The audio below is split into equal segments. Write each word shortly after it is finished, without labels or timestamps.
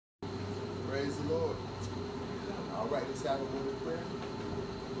Praise the Lord. All right, let's have a word of prayer.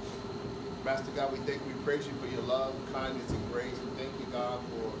 Master God, we thank you, we praise you for your love, kindness, and grace. We thank you, God,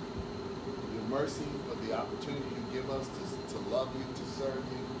 for your mercy, for the opportunity you give us to love you, to serve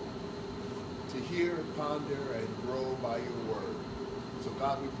you, to hear and ponder and grow by your word. So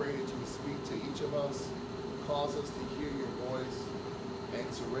God, we pray that you would speak to each of us, cause us to hear your voice,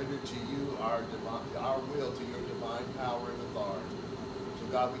 and surrender to you our will, to your divine power and authority. So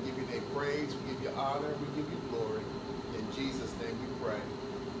God, we give you the praise, we give you honor, we give you glory. In Jesus' name we pray.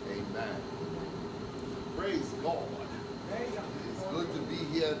 Amen. Praise God. It's good to be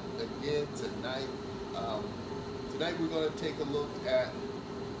here again tonight. Tonight we're going to take a look at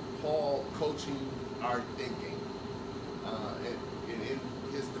Paul coaching our thinking. And in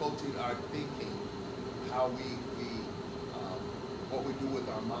his coaching our thinking, how what we do with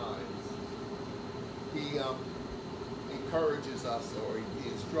our minds. He encourages us, or he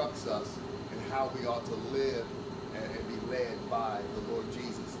instructs us in how we ought to live and be led by the Lord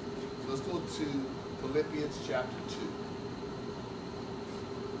Jesus. So let's go to Philippians chapter 2.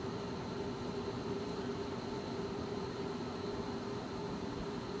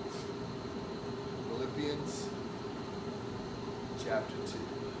 Philippians chapter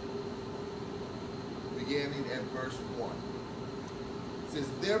 2. Beginning at verse 1. It says,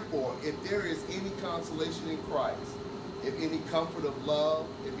 therefore, if there is any consolation in Christ, if any comfort of love,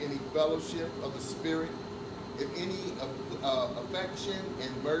 if any fellowship of the Spirit, if any affection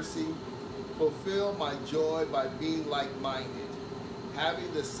and mercy, fulfill my joy by being like-minded,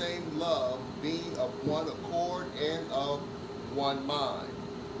 having the same love, being of one accord and of one mind.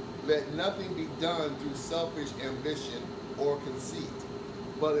 Let nothing be done through selfish ambition or conceit,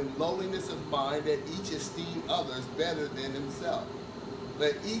 but in lowliness of mind that each esteem others better than himself.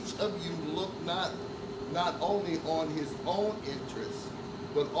 Let each of you look not only on his own interests,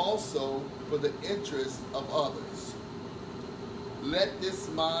 but also for the interests of others. Let this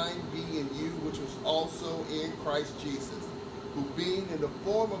mind be in you, which was also in Christ Jesus, who being in the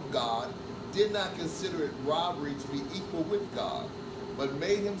form of God, did not consider it robbery to be equal with God, but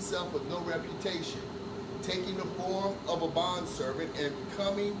made himself of no reputation, taking the form of a bondservant and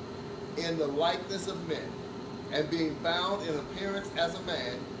coming in the likeness of men. And being found in appearance as a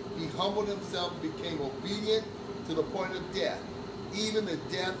man, he humbled himself and became obedient to the point of death, even the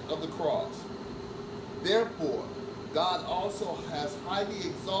death of the cross. Therefore, God also has highly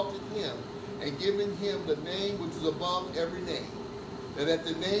exalted him and given him the name which is above every name, that at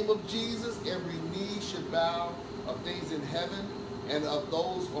the name of Jesus every knee should bow, of things in heaven and of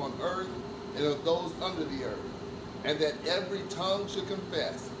those on earth and of those under the earth, and that every tongue should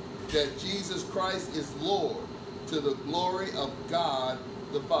confess that Jesus Christ is Lord, to the glory of God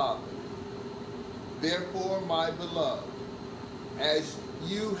the Father. Therefore, my beloved, as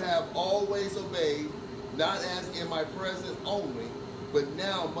you have always obeyed, not as in my presence only, but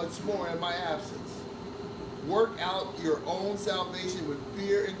now much more in my absence, work out your own salvation with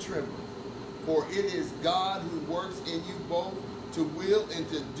fear and trembling, for it is God who works in you both to will and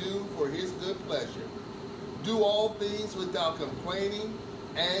to do for his good pleasure. Do all things without complaining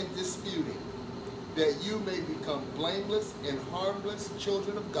and disputing, that you may become blameless and harmless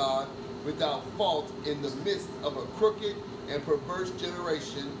children of God, without fault in the midst of a crooked and perverse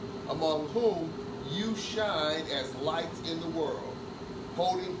generation, among whom you shine as lights in the world,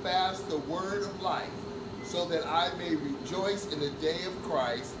 holding fast the word of life, so that I may rejoice in the day of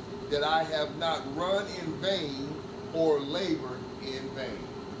Christ, that I have not run in vain or labored in vain.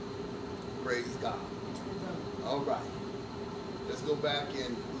 Praise God. All right. Let's go back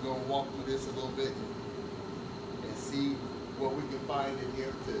and we're going to walk through this a little bit and see what we can find in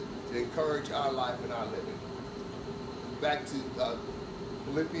here to encourage our life and our living. Back to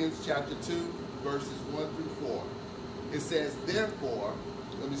Philippians chapter 2, verses 1 through 4. It says, therefore,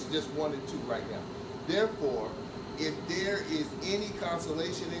 let me see just 1 and 2 right now. Therefore, if there is any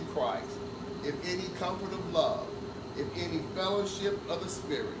consolation in Christ, if any comfort of love, if any fellowship of the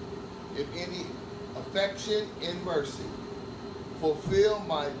Spirit, if any affection and mercy, fulfill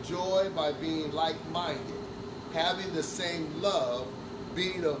my joy by being like-minded, having the same love,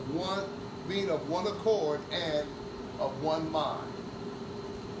 being of one accord and of one mind.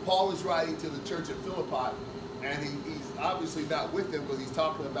 Paul is writing to the church at Philippi, and he's obviously not with them, because he's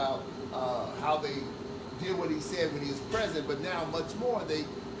talking about how they did what he said when he was present, but now much more they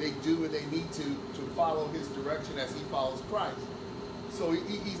do, and they need to follow his direction as he follows Christ. So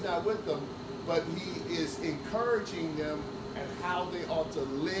he's not with them, but he is encouraging them and how they ought to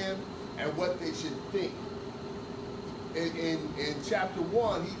live and what they should think. In chapter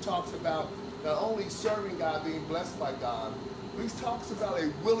 1, he talks about not only serving God, being blessed by God, he talks about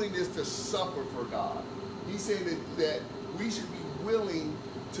a willingness to suffer for God. He's saying that we should be willing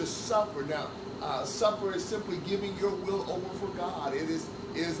to suffer. Now, suffer is simply giving your will over for God. It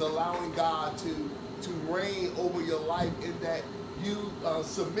is allowing God to reign over your life, in that you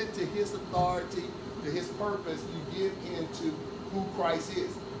submit to his authority, to his purpose. You give into who Christ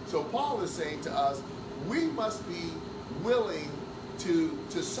is. So Paul is saying to us, we must be willing to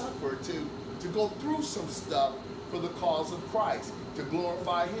suffer, to go through some stuff for the cause of Christ, to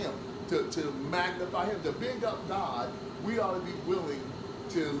glorify him, to magnify him, to big up God. We ought to be willing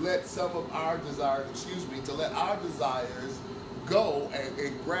to let some of our desires, to let our desires go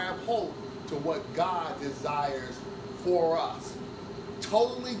and grab hold to what God desires for us.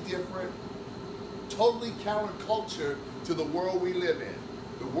 Totally different, totally counterculture to the world we live in.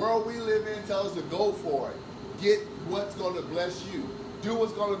 The world we live in tells us to go for it. Get what's going to bless you. Do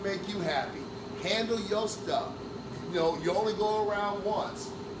what's going to make you happy. Handle your stuff. You know, you only go around once.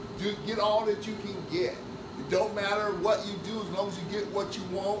 Get all that you can get. It don't matter what you do as long as you get what you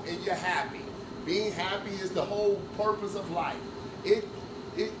want and you're happy. Being happy is the whole purpose of life. It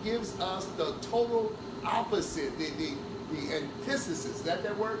gives us the total opposite, the antithesis, is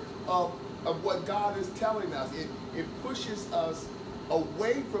that word, of what God is telling us. It pushes us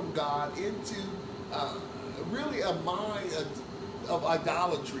away from God into really a mind of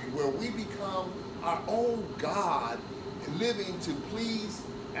idolatry, where we become our own God, living to please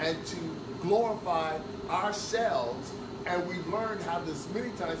and to glorify ourselves. And we've learned how to many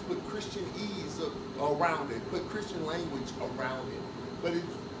times put Christian ease around it, put Christian language around it.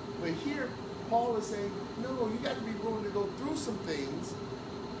 But here, Paul is saying, no, you got to be willing to go through some things.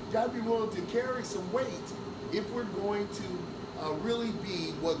 You got to be willing to carry some weight if we're going to really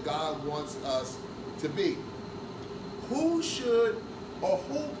be what God wants us to be. Who should or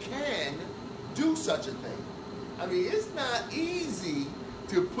who can do such a thing? I mean, it's not easy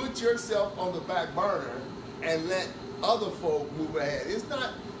to put yourself on the back burner and let other folk move ahead. It's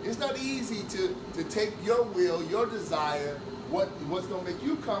not easy to take your will, your desire, what's going to make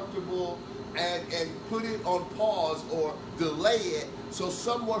you comfortable, and put it on pause or delay it, so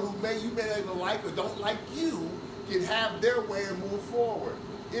someone who you may not even like or don't like you can have their way and move forward.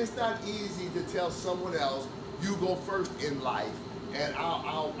 It's not easy to tell someone else, you go first in life and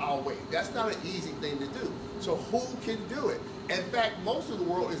I'll wait. That's not an easy thing to do. So who can do it? In fact, most of the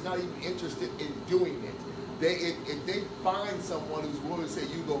world is not even interested in doing it. If they find someone who's willing to say,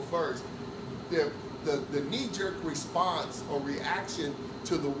 you go first, the knee-jerk response or reaction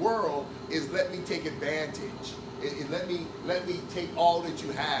to the world is, let me take advantage. Let me take all that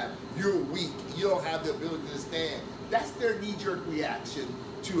you have. You're weak. You don't have the ability to stand. That's their knee-jerk reaction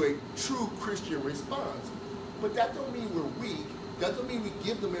to a true Christian response. But that don't mean we're weak. That don't mean we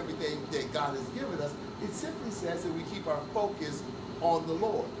give them everything that God has given us. It simply says that we keep our focus on the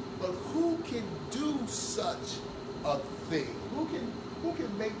Lord. But who can do such a thing? Who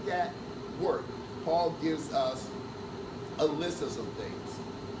can make that work? Paul gives us a list of some things.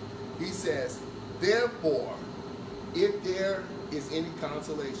 He says, therefore, if there is any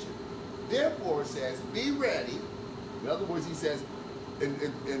consolation. Therefore, it says, be ready. In other words, he says, in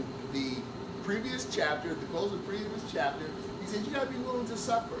the previous chapter, at the close of the previous chapter, he says, you got to be willing to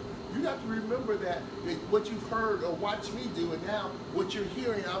suffer. You got to remember that what you've heard or watched me do, and now what you're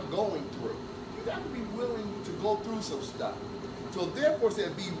hearing I'm going through. You got to be willing to go through some stuff. So therefore, it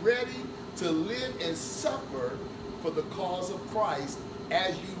says, be ready to live and suffer for the cause of Christ,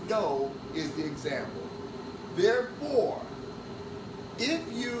 as you know is the example. Therefore,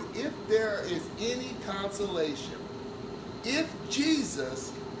 if there is any consolation, if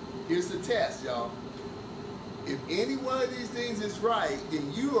Jesus, here's the test, y'all. If any one of these things is right,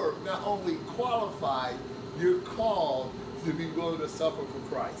 then you are not only qualified, you're called to be willing to suffer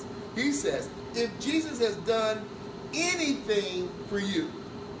for Christ. He says, if Jesus has done anything for you,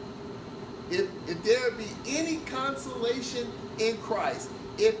 if there be any consolation in Christ,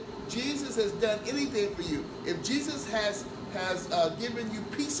 if Jesus has done anything for you, if Jesus has given you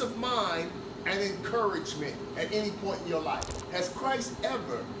peace of mind and encouragement at any point in your life, has Christ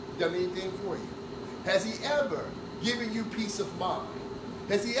ever done anything for you? Has he ever given you peace of mind?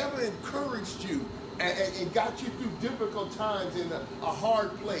 Has he ever encouraged you and got you through difficult times in a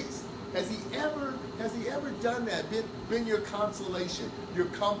hard place? Has he ever done that? Been your consolation, your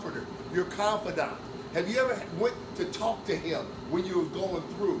comforter, your confidant? Have you ever went to talk to him when you were going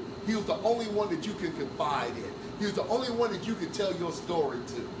through? He was the only one that you could confide in. He was the only one that you could tell your story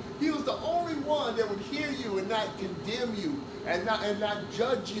to. He was the only one that would hear you and not condemn you and not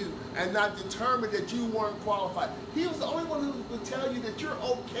judge you and not determine that you weren't qualified. He was the only one who would tell you that you're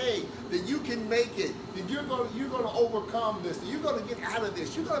okay, that you can make it, that you're going to overcome this, that you're going to get out of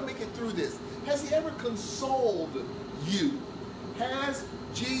this, you're going to make it through this. Has he ever consoled you? Has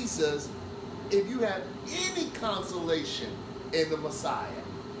Jesus, if you have any consolation in the Messiah,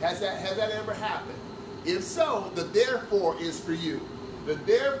 has that ever happened? If so, the therefore is for you. The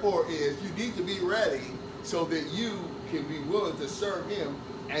therefore is you need to be ready so that you can be willing to serve him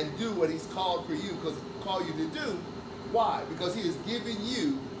and do what he's called you to do. Why? Because he has given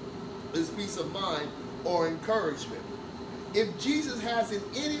you this peace of mind or encouragement. If Jesus has in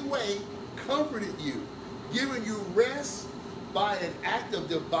any way comforted you, given you rest by an act of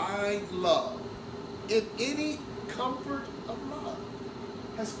divine love, if any comfort of love,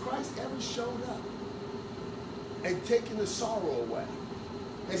 has Christ ever showed up and taken the sorrow away?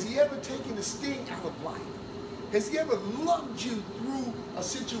 Has he ever taken the sting out of life? Has he ever loved you through a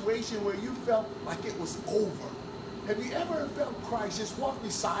situation where you felt like it was over? Have you ever felt Christ just walk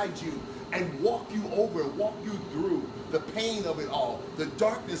beside you and walk you over, walk you through the pain of it all, the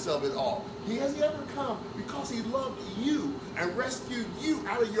darkness of it all? Has he ever come because he loved you and rescued you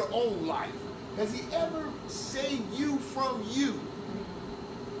out of your own life? Has he ever saved you from you?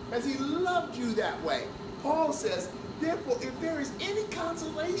 Has he loved you that way? Paul says, therefore, if there is any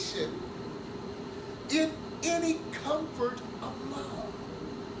consolation, if any comfort of love,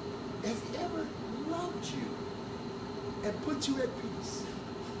 has he ever loved you and put you at peace?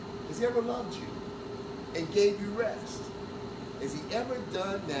 Has he ever loved you and gave you rest? Has he ever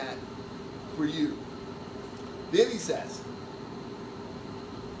done that for you? Then he says,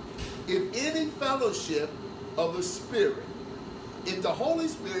 if any fellowship of the Spirit, if the Holy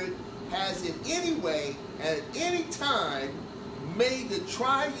Spirit has in any way and at any time made the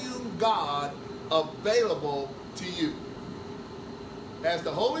triune God available to you. Has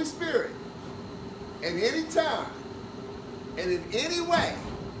the Holy Spirit at any time and in any way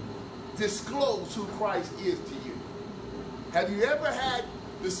disclosed who Christ is to you? Have you ever had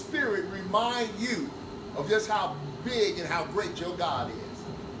the Spirit remind you of just how big and how great your God is?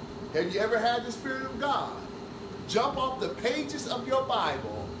 Have you ever had the Spirit of God jump off the pages of your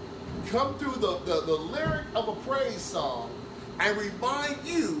Bible, come through the lyric of a praise song, and remind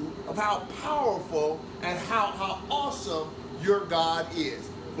you of how powerful and how awesome your God is?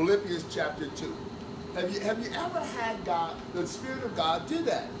 Philippians chapter 2. Have you ever had God, the Spirit of God, do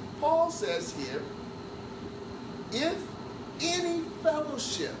that? Paul says here, if any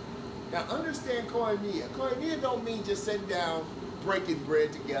fellowship. Now understand koinonia. Koinonia don't mean just sitting down, breaking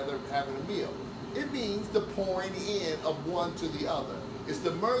bread together, having a meal. It means the pouring in of one to the other. It's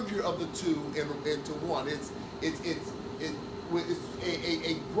the merger of the two into one. It's a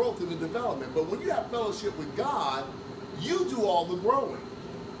growth and a development. But when you have fellowship with God, you do all the growing.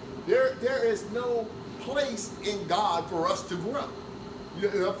 There is no place in God for us to grow.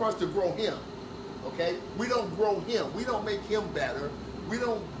 For us to grow him. Okay? We don't grow him. We don't make him better. We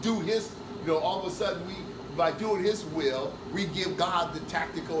don't do his, all of a sudden by doing his will, we give God the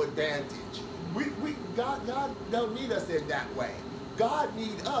tactical advantage. God don't need us in that way. God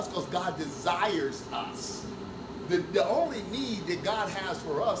needs us because God desires us. The only need that God has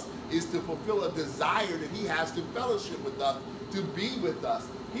for us is to fulfill a desire that he has to fellowship with us, to be with us.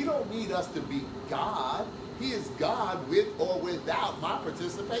 He don't need us to be God. He is God with or without my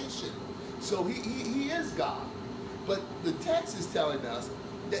participation. So he is God. But the text is telling us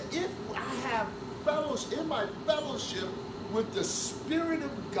that if I have fellowship, in my fellowship with the Spirit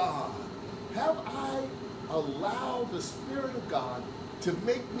of God, have I allowed the Spirit of God to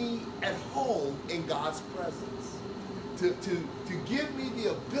make me at home in God's presence, to give me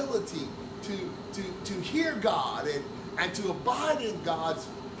the ability to hear God and to abide in God's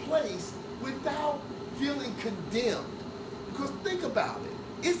place without feeling condemned. Because think about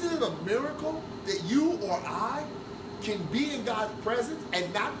it. Isn't it a miracle that you or I can be in God's presence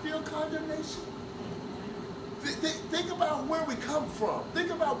and not feel condemnation? Think about where we come from.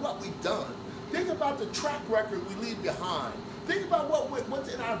 Think about what we've done. Think about the track record we leave behind. Think about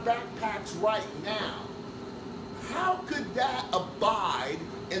what's in our backpacks right now. How could that abide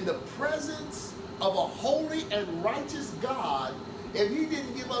in the presence of a holy and righteous God if he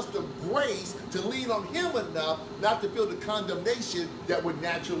didn't give us the grace to lean on him enough not to feel the condemnation that would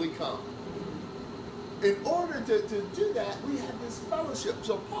naturally come? In order to do that, we have this fellowship.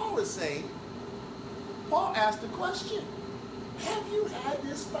 So Paul is saying, Paul asked the question, have you had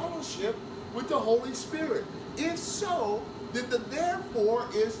this fellowship with the Holy Spirit? If so, then the therefore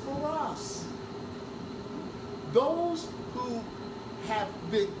is for us. Those who have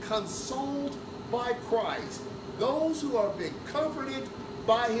been consoled by Christ, those who have been comforted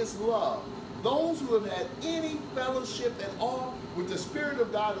by his love, those who have had any fellowship at all with the Spirit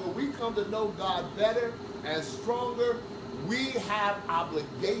of God, where we come to know God better and stronger, we have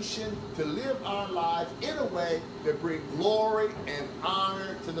obligation to live our lives in a way that bring glory and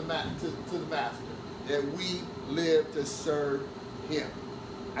honor to the Master, that we live to serve him.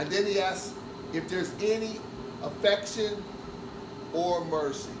 And then he asks if there's any affection or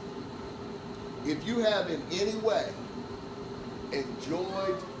mercy. If you have in any way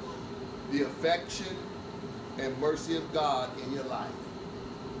enjoyed the affection and mercy of God in your life,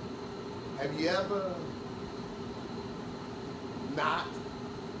 have you ever not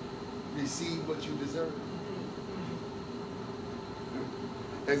received what you deserve?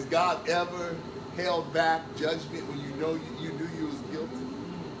 Has God ever held back judgment when you know you knew you was guilty?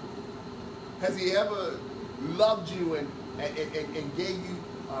 Has he ever loved you and gave you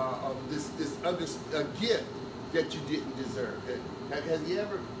a gift that you didn't deserve? Has he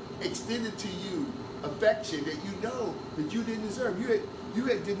ever extended to you affection that you know that you didn't deserve? You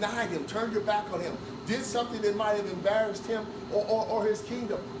had denied him, turned your back on him, did something that might have embarrassed him or his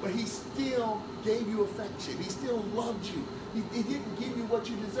kingdom, but he still gave you affection. He still loved you. He didn't give you what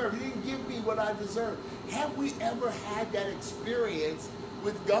you deserve. He didn't give me what I deserve. Have we ever had that experience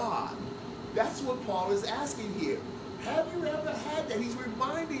with God? That's what Paul is asking here. Have you ever had that? He's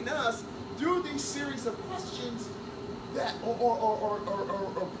reminding us through these series of questions that,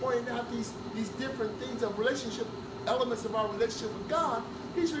 or pointing out these different things of relationship, elements of our relationship with God.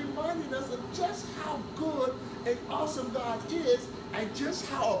 He's reminding us of just how good and awesome God is, and just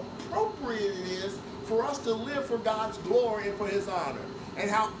how appropriate it is for us to live for God's glory and for his honor, and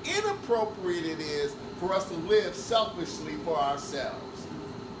how inappropriate it is for us to live selfishly for ourselves.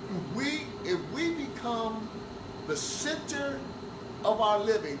 If we become the center of our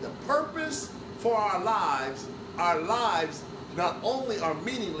living, the purpose for our lives not only are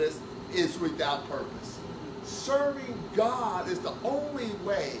meaningless, is without purpose. Serving God is the only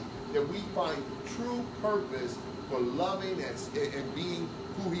way that we find true purpose for loving and being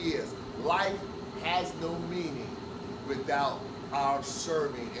who he is. Life has no meaning without our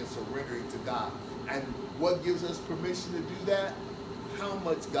serving and surrendering to God. And what gives us permission to do that? How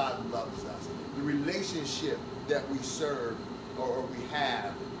much God loves us. The relationship that we serve or we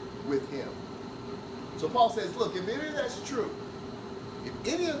have with him. So Paul says, look, if any of that's true, if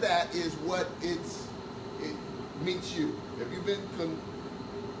any of that is what it meets you, have you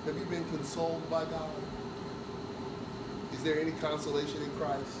been consoled by God? Is there any consolation in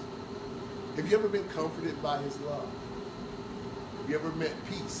Christ? Have you ever been comforted by his love? Have you ever met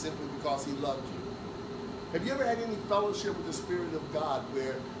peace simply because he loved you? Have you ever had any fellowship with the Spirit of God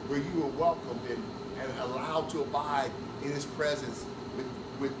where you were welcomed and allowed to abide in his presence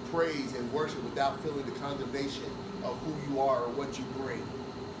with praise and worship without feeling the condemnation of who you are or what you bring?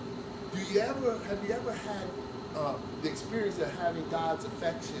 Have you ever had the experience of having God's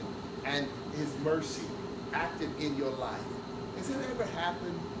affection and his mercy active in your life? Has that ever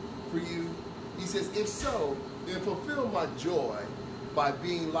happened for you? He says, if so, then fulfill my joy by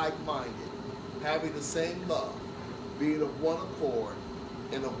being like-minded, having the same love, being of one accord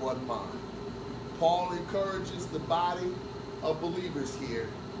and of one mind. Paul encourages the body of believers here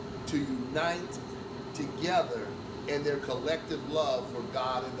to unite together in their collective love for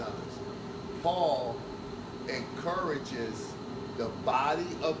God and others. Paul encourages the body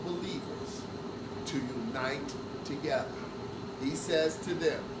of believers to unite together. He says to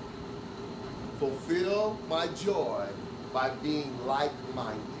them, fulfill my joy by being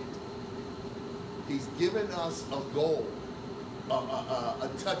like-minded. He's given us a goal, a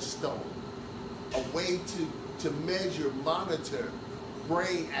touchstone, a way to measure, monitor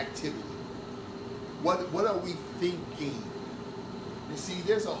brain activity. What are we thinking? You see,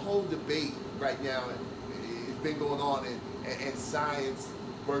 there's a whole debate right now, and it's been going on in science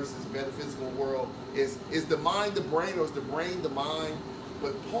versus metaphysical world. Is the mind the brain, or is the brain the mind?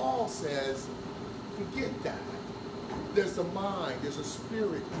 But Paul says, forget that. There's a mind, there's a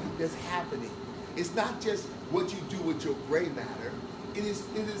spirit that's happening. It's not just what you do with your gray matter. It is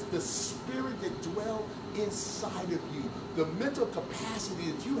the spirit that dwells inside of you, the mental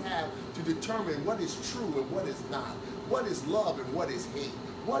capacity that you have to determine what is true and what is not, what is love and what is hate,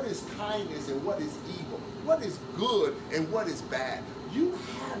 what is kindness and what is evil, what is good and what is bad. You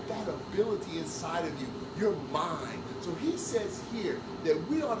have that ability inside of you, your mind. So he says here that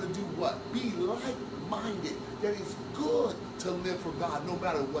we ought to do what? Be like-minded, that it's good to live for God no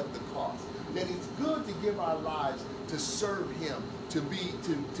matter what the cost. that it's good to give our lives to serve him,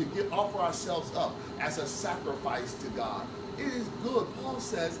 to offer ourselves up as a sacrifice to God. It is good. Paul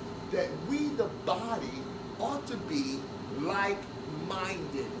says that we, the body, ought to be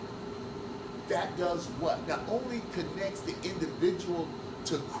like-minded. That does what? Not only connects the individual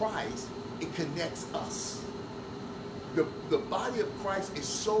to Christ, it connects us. The body of Christ is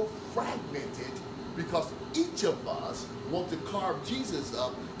so fragmented because each of us want to carve Jesus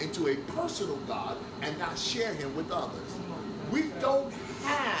up into a personal God and not share him with others. We don't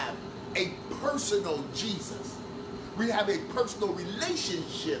have a personal Jesus. We have a personal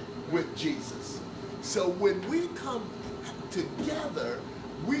relationship with Jesus. So when we come together,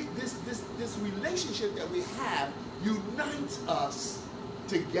 this relationship that we have unites us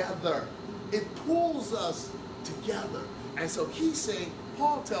together. It pulls us together. And so he's saying,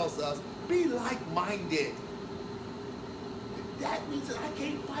 Paul tells us, be like-minded. That means that I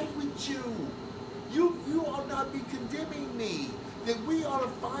can't fight with you. You ought not be condemning me. That we ought to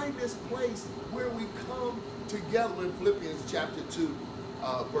find this place where we come together in Philippians chapter 2,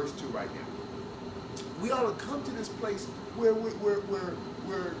 verse 2 right now. We ought to come to this place where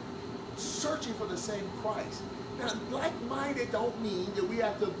we're searching for the same Christ. Now, like-minded don't mean that we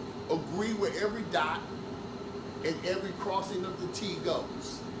have to agree where every dot and every crossing of the T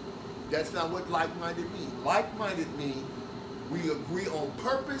goes. That's not what like-minded means. Like-minded means we agree on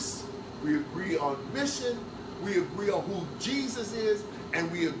purpose, we agree on mission, we agree on who Jesus is,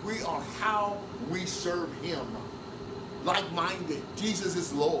 and we agree on how we serve him. Like-minded. Jesus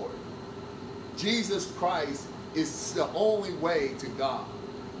is Lord. Jesus Christ is the only way to God.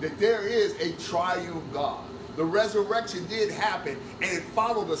 That there is a triune God. The resurrection did happen, and it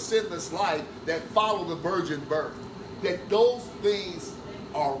followed a sinless life that followed the virgin birth. That those things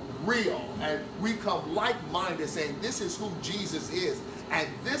are real, and we come like-minded saying this is who Jesus is, and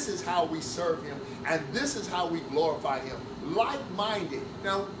this is how we serve him, and this is how we glorify him. Like-minded.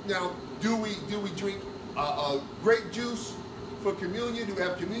 Now, do we drink grape juice for communion? Do we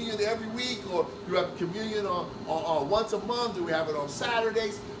have communion every week, or do we have communion on once a month? Do we have it on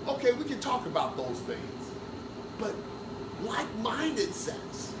Saturdays? Okay, we can talk about those things. But like-minded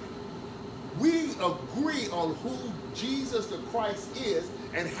says we agree on who Jesus the Christ is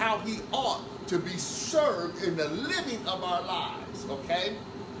and how he ought to be served in the living of our lives. Okay,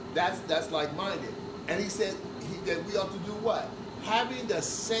 that's like-minded. And he said that we ought to do what? Having the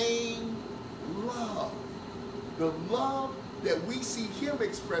same love, the love that we see him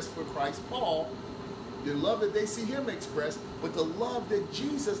express for Christ. Paul, the love that they see him express, but the love that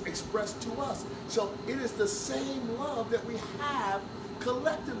Jesus expressed to us. So it is the same love that we have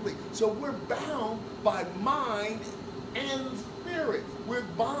collectively. So we're bound by mind and spirit. We're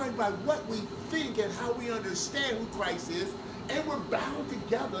bound by what we think and how we understand who Christ is, and we're bound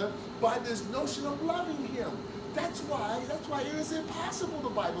together by this notion of loving him. That's why it is impossible, the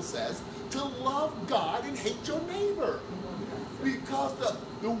Bible says, to love God and hate your neighbor. Because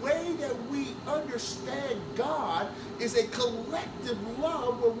the way that we understand God is a collective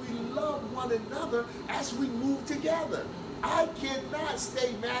love where we love one another as we move together. I cannot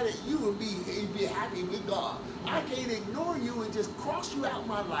stay mad at you and be happy with God. I can't ignore you and just cross you out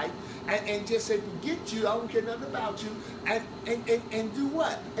my life and just say, forget you, I don't care nothing about you, and do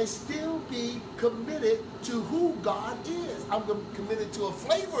what? And still be committed to who God is. I'm committed to a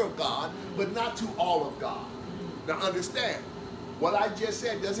flavor of God, but not to all of God. Now understand, what I just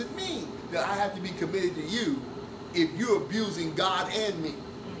said doesn't mean that I have to be committed to you if you're abusing God and me.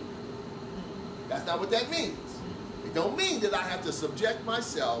 That's not what that means. It don't mean that I have to subject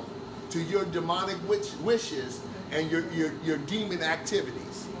myself to your demonic wishes and your demon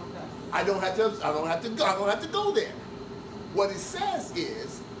activities. I don't have to go there. What it says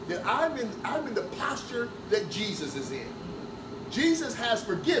is that I'm in the posture that Jesus is in. Jesus has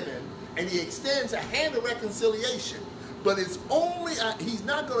forgiven, and he extends a hand of reconciliation. But it's only, he's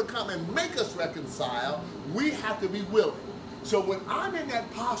not going to come and make us reconcile. We have to be willing. So when I'm in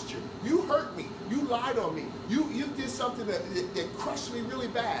that posture, you hurt me, you lied on me, you did something that crushed me really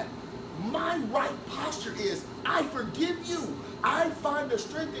bad. My right posture is, I forgive you. I find the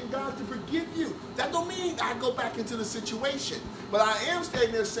strength in God to forgive you. That don't mean I go back into the situation. But I am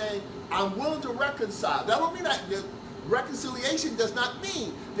standing there saying, I'm willing to reconcile. That don't mean that reconciliation does not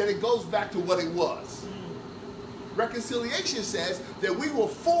mean that it goes back to what it was. Reconciliation says that we will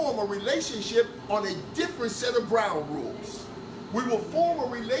form a relationship on a different set of ground rules. We will form a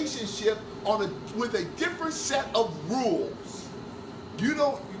relationship with a different set of rules.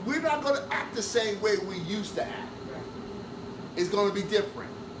 We're not going to act the same way we used to act. It's going to be different.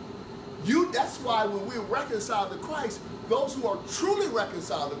 That's why when we're reconciled to Christ, those who are truly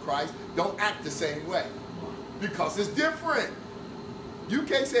reconciled to Christ don't act the same way. Because it's different. You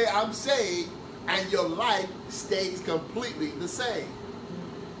can't say I'm saved and your life stays completely the same.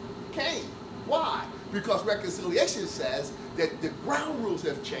 Can't. Why? Because reconciliation says that the ground rules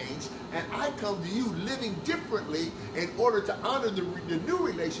have changed and I come to you living differently in order to honor the new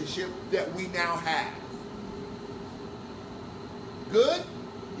relationship that we now have. Good?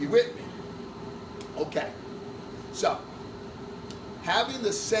 You with me? Okay. So, having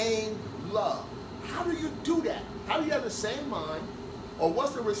the same love. How do you do that? How do you have the same mind? Or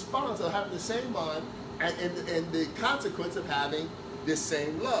what's the response of having the same mind and the consequence of having this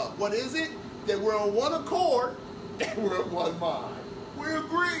same love? What is it? That we're on one accord and we're of one mind. We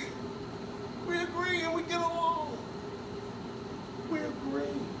agree. We agree and we get along. We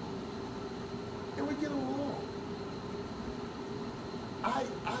agree and we get along. I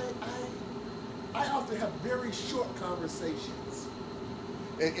often have very short conversations.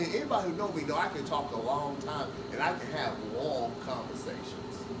 And anybody who knows me know I can talk a long time and I can have long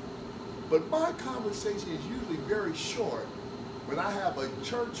conversations. But my conversation is usually very short when I have a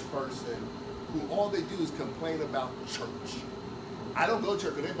church person who all they do is complain about church. I don't go to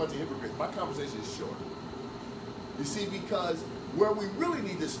church because they're a bunch of hypocrites. My conversation is short. You see, because where we really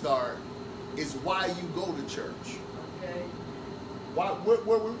need to start is why you go to church. Okay.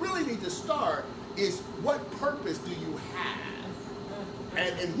 Where we really need to start is what purpose do you have?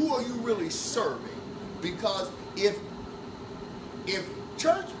 And who are you really serving? Because if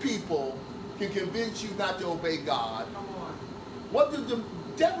church people can convince you not to obey God, Come on. what do the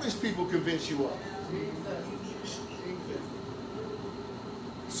devilish people convince you of? Jesus.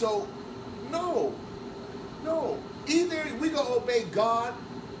 So, no. Either we gonna obey God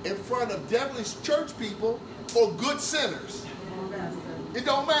in front of devilish church people or good sinners. It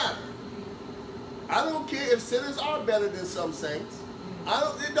don't matter. I don't care if sinners are better than some saints.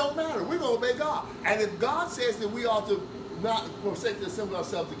 It don't matter. We're going to obey God. And if God says that we ought to not forsake to assemble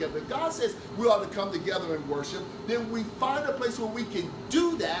ourselves together, if God says we ought to come together and worship, then we find a place where we can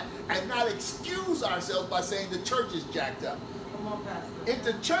do that and not excuse ourselves by saying the church is jacked up. Come on, Pastor. If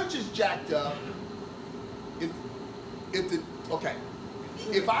the church is jacked up,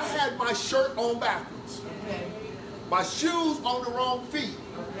 if I had my shirt on backwards, Okay. my shoes on the wrong feet,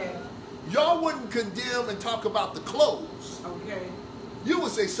 Okay. y'all wouldn't condemn and talk about the clothes. Okay. You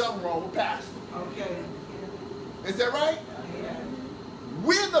would say something wrong with Pastor. Okay. Is that right? Yeah.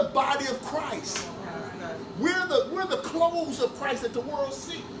 We're the body of Christ. Pastor. We're the clothes of Christ that the world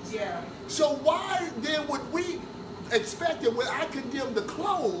sees. Yeah. So why then would we expect that when I condemn the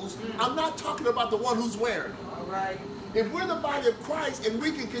clothes, I'm not talking about the one who's wearing them? All right. If we're the body of Christ and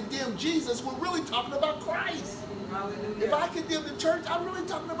we can condemn Jesus, we're really talking about Christ. Hallelujah. If I condemn the church, I'm really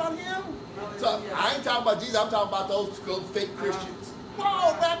talking about him. So Hallelujah. I ain't talking about Jesus, I'm talking about those fake Christians.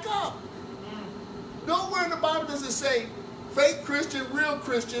 Whoa, back up. Nowhere in the Bible does it say fake Christian, real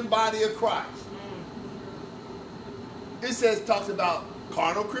Christian, body of Christ. It talks about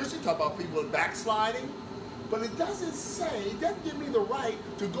carnal Christian, talk about people backsliding. But it doesn't say, it doesn't give me the right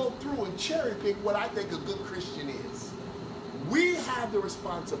to go through and cherry pick what I think a good Christian is. We have the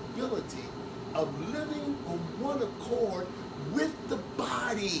responsibility of living on one accord with the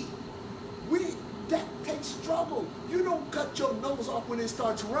body. That takes struggle. You don't cut your nose off when it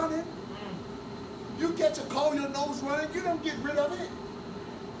starts running. You catch a cold, your nose running, you don't get rid of it.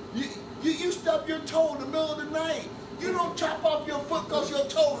 You stub your toe in the middle of the night. You don't chop off your foot because your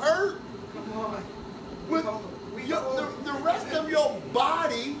toe hurt. Come on. With the rest of your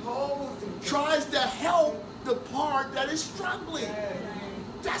body tries to help the part that is struggling.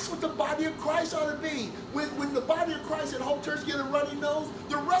 That's what the body of Christ ought to be. When the body of Christ at Hope Church get a runny nose,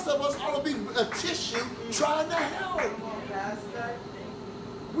 the rest of us ought to be a tissue trying to help.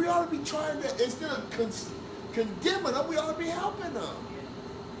 We ought to be trying to, instead of condemning them, we ought to be helping them.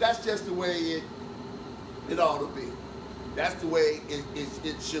 That's just the way it ought to be. That's the way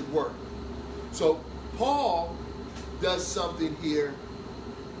it should work. So Paul does something here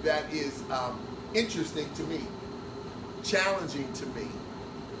that is interesting to me, challenging to me,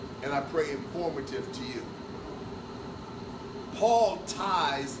 and I pray informative to you. Paul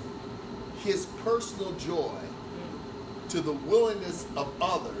ties his personal joy to the willingness of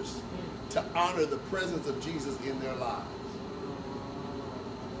others to honor the presence of Jesus in their lives.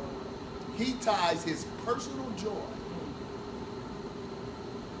 He ties his personal joy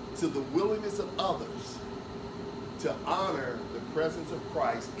to the willingness of others to honor the presence of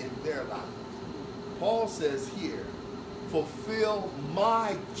Christ in their lives. Paul says here, fulfill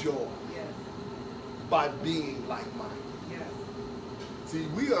my joy by being like-minded. See,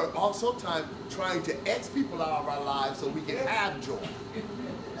 we are also time trying to X people out of our lives so we can have joy.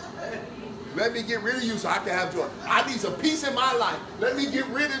 Let me get rid of you so I can have joy. I need some peace in my life. Let me get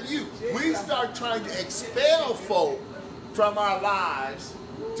rid of you. We start trying to expel folk from our lives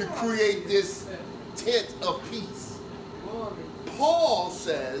to create this tent of peace. Paul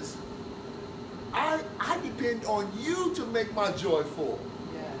says, I depend on you to make my joy full.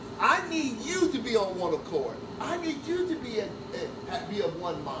 I need you to be on one accord. I need you to be of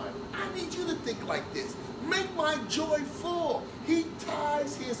one mind. I need you to think like this. Make my joy full. He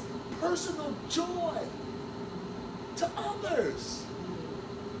ties his personal joy to others.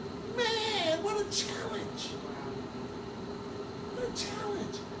 Man, what a challenge. What a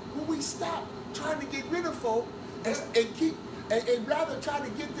challenge. When we stop trying to get rid of folk and rather try to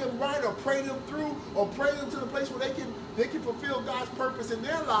get them right or pray them through or pray them to the place where they can fulfill God's purpose in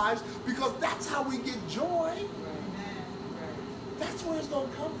their lives, because that's how we get joy. That's where it's going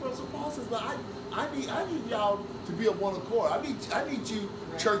to come from. So Paul says, I need y'all to be of one accord. I need you,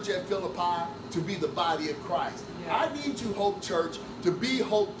 church at Philippi, to be the body of Christ. I need you, Hope Church, to be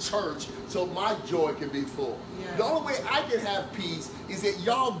Hope Church so my joy can be full. The only way I can have peace is that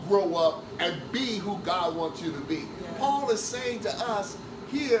y'all grow up and be who God wants you to be. Paul is saying to us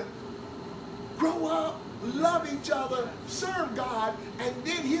here, grow up, love each other, serve God, and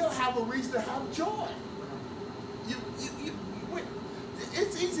then he'll have a reason to have joy.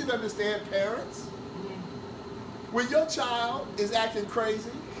 It's easy to understand, parents. When your child is acting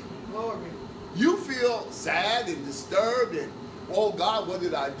crazy, you feel sad and disturbed and, oh God, what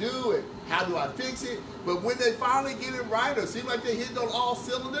did I do and how do I fix it? But when they finally get it right or seem like they're hitting on all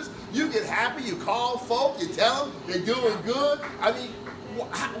cylinders, you get happy, you call folk, you tell them they're doing good. I mean,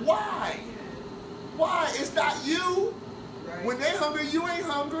 why? Why? It's not you. When they're hungry, you ain't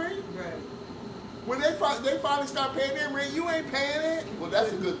hungry. When they finally start paying their rent, you ain't paying it. Well,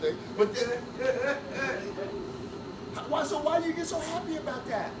 that's a good thing. But then, why do you get so happy about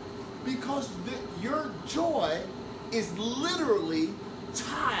that? Because your joy is literally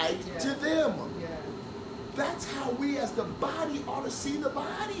tied to them. That's how we as the body ought to see the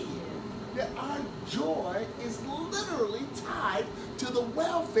body. That our joy is literally tied to the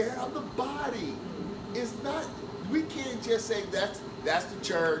welfare of the body. It's not, we can't just say that's the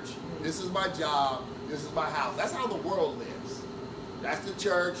church, this is my job, this is my house. That's how the world lives. That's the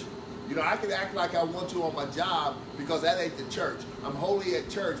church. You know, I can act like I want to on my job because that ain't the church. I'm holy at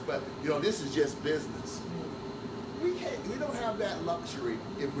church, but you know, this is just business. We don't have that luxury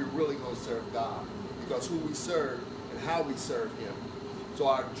if we're really going to serve God, because who we serve and how we serve him. So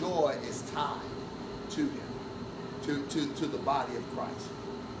our joy is tied to him, to the body of Christ.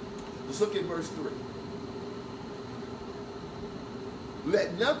 Let's look at verse 3.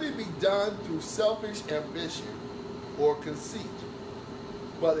 Let nothing be done through selfish ambition or conceit,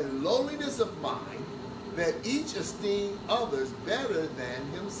 but in lowliness of mind, let each esteem others better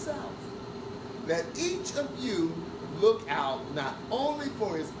than himself. Let each of you look out not only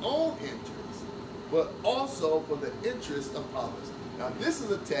for his own interest, but also for the interest of others. Now, this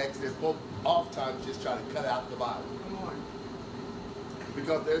is a text that folks oftentimes just try to cut out the Bible. Come on.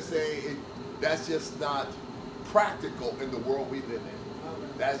 Because they're saying that's just not practical in the world we live in.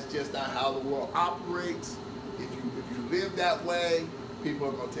 That's just not how the world operates. If you live that way, people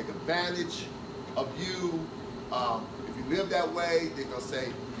are going to take advantage of you. If you live that way, they're going to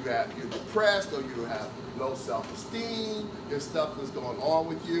say you're depressed or you have low self-esteem. There's stuff that's going on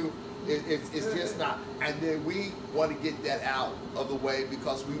with you. It's just not. And then we want to get that out of the way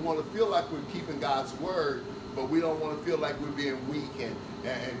because we want to feel like we're keeping God's word, but we don't want to feel like we're being weak. And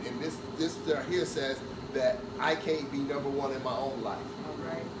this here says that I can't be number one in my own life. All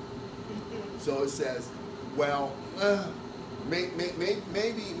right. So it says, well, maybe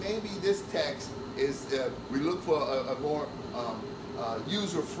this text is, we look for a more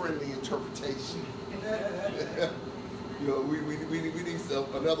user-friendly interpretation. You know, we need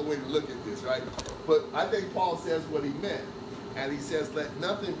another way to look at this, right? But I think Paul says what he meant. And he says, let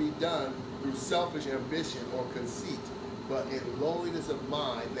nothing be done through selfish ambition or conceit, but in lowliness of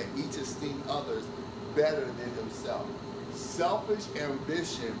mind, let each esteem others better than himself. Selfish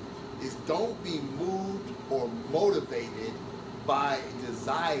ambition is don't be moved or motivated by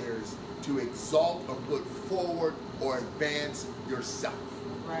desires to exalt or put forward or advance yourself.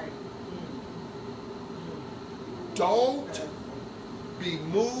 Right. Don't be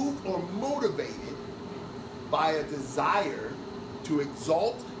moved or motivated by a desire to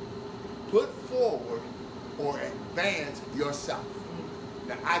exalt, put forward, or advance yourself.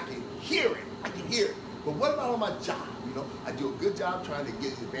 Now I can hear it. But what about on my job? You know, I do a good job trying to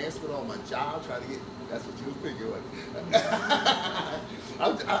get advancement on my job, trying to get That's what you was thinking, wasn't it?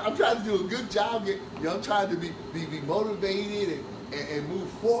 I'm trying to do a good job. I'm trying to be motivated and move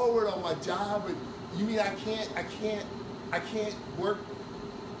forward on my job. And you mean I can't work?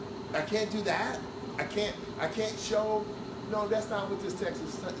 I can't do that? I can't show? No, that's not what this text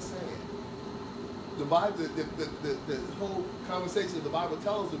is saying. The Bible, the whole conversation of the Bible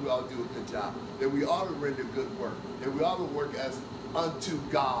tells us that we ought to do a good job, that we ought to render good work, that we ought to work as unto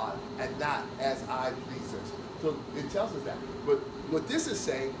God and not as eye pleasers. So it tells us that. But what this is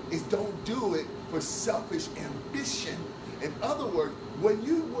saying is don't do it for selfish ambition. In other words, when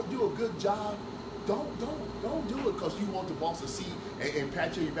you do a good job, don't do it because you want the boss to see and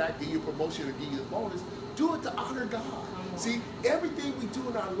pat you on your back, give you a promotion, or give you a bonus. Do it to honor God. See, everything we do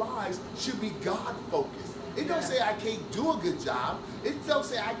in our lives should be God-focused. It don't say I can't do a good job. It don't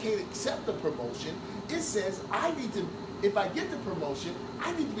say I can't accept the promotion. It says I need to, if I get the promotion,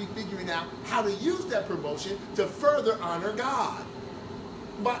 I need to be figuring out how to use that promotion to further honor God.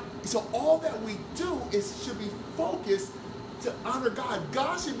 But so all that we do should be focused to honor God.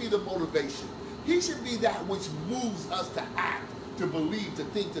 God should be the motivation. He should be that which moves us to act, to believe, to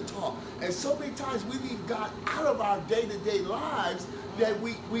think, to talk. And so many times we leave God out of our day-to-day lives that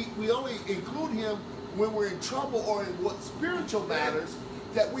we only include him when we're in trouble or in what spiritual matters,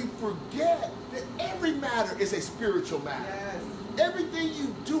 that we forget that every matter is a spiritual matter. Yes. Everything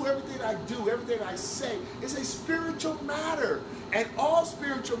you do, everything I do, everything I say is a spiritual matter. And all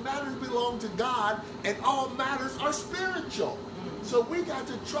spiritual matters belong to God, and all matters are spiritual. So we got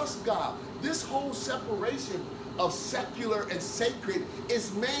to trust God. This whole separation of secular and sacred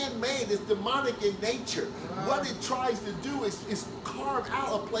is man-made. It's demonic in nature. What it tries to do is carve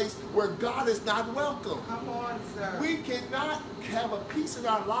out a place where God is not welcome. Come on, sir. We cannot have a piece in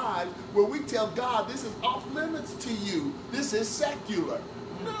our lives where we tell God, this is off limits to you. This is secular.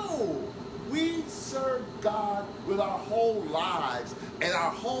 No. We serve God with our whole lives, and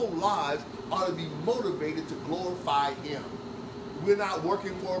our whole lives ought to be motivated to glorify him. We're not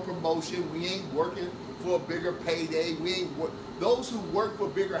working for a promotion. We ain't working for a bigger payday. We ain't those who work for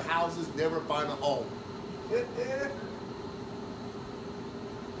bigger houses never find a home. They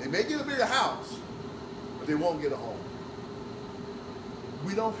may get a bigger house, but they won't get a home.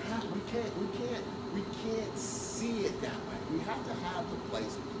 We can't see it that way. We have to have the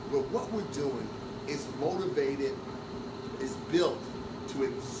place where what we're doing is motivated, is built to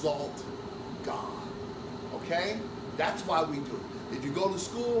exalt God. Okay? That's why we do it. If you go to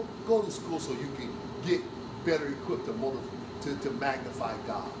school so you can get better equipped to magnify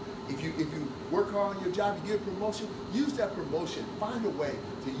God. If you work hard on your job, you get a promotion, use that promotion. Find a way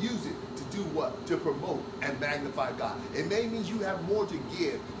to use it to do what? To promote and magnify God. It may mean you have more to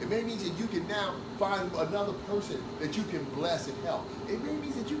give. It may mean that you can now find another person that you can bless and help. It may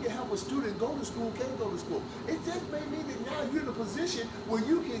mean that you can help a student go to school, can't go to school. It just may mean that now you're in a position where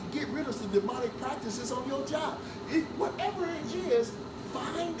you can get rid of some demonic practices on your job. Whatever it is,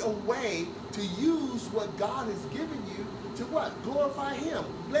 find a way to use what God has given you to what? Glorify him.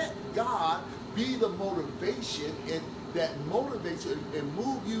 Let God be the motivation and that motivates you and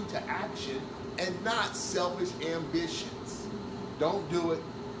move you to action and not selfish ambitions. Don't do it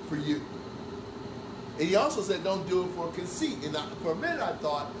for you. And he also said don't do it for conceit. And for a minute I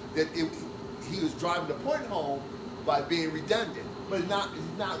thought that he was driving the point home by being redundant. But not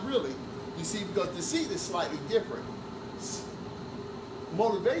really. You see, because deceit is slightly different.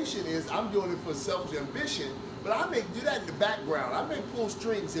 Motivation is I'm doing it for selfish ambition, but I may do that in the background. I may pull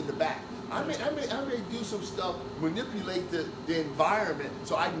strings in the back. I may do some stuff, manipulate the environment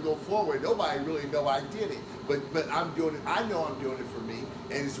so I can go forward. Nobody really know I did it, but I'm doing it. I know I'm doing it for me,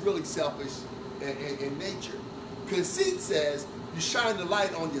 and it's really selfish in nature. Conceit says you shine the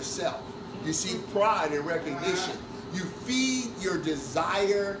light on yourself. You see pride and recognition. You feed your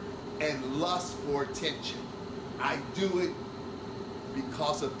desire and lust for attention. I do it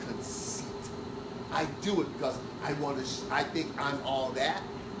because of conceit. I do it because I think I'm all that.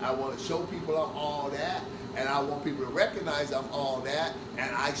 I want to show people I'm all that, and I want people to recognize I'm all that,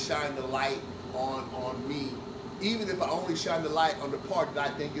 and I shine the light on me, even if I only shine the light on the part that I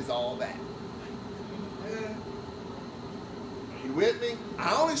think is all that. You with me?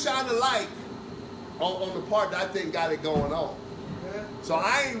 I only shine the light on the part that I think got it going on. So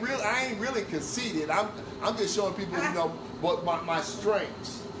I ain't really conceited. I'm just showing people, what my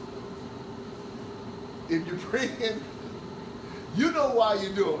strengths. If you bring in You know why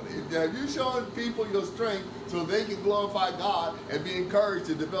you're doing it. Now, if you're showing people your strength so they can glorify God and be encouraged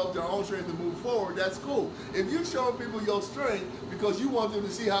to develop their own strength to move forward, that's cool. If you're showing people your strength because you want them to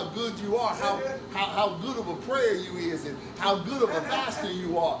see how good you are, how good of a prayer you is, and how good of a faster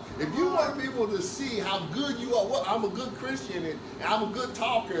you are. If you want people to see how good you are, well, I'm a good Christian, and I'm a good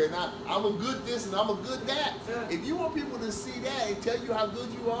talker, and I'm a good this, and I'm a good that. If you want people to see that and tell you how good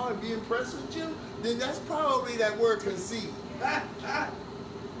you are and be impressed with you, then that's probably that word conceit.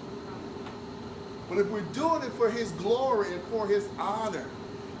 But if we're doing it for His glory and for His honor,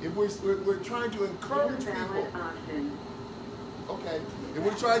 if we're trying to encourage people, okay, if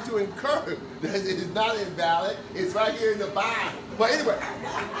we're trying to encourage, that it is not invalid. It's right here in the Bible. But anyway,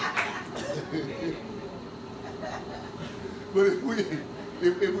 but if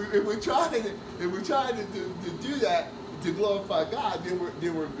we're trying to do that to glorify God,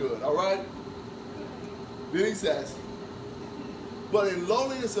 then we're good. All right. Then he says, but in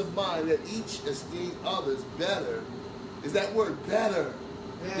lowliness of mind, that each esteem others better, is that word better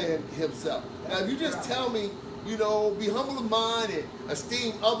than himself. Now, if you just tell me, you know, be humble of mind and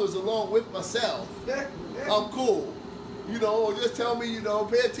esteem others along with myself, I'm cool. You know, or just tell me, you know,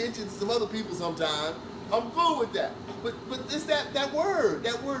 pay attention to some other people sometime, I'm cool with that. But it's that word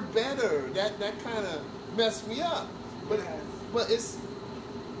better, that kind of messed me up. But it's,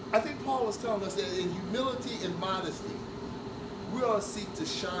 I think Paul is telling us that in humility and modesty, we ought to seek to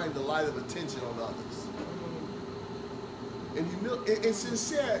shine the light of attention on others. In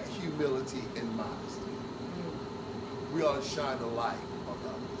sincere humility and modesty, we ought to shine the light on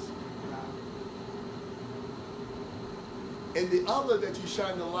others. And the other that you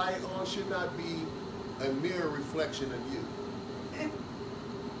shine the light on should not be a mere reflection of you.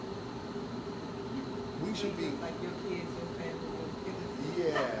 We should be like your kids, your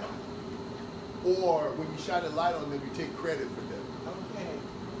family. Yeah. Or when you shine a light on them, you take credit for them. Okay.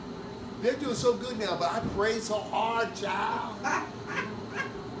 They're doing so good now, but I prayed so hard, child.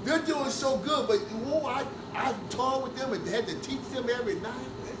 They're doing so good, but I talked with them and had to teach them every night.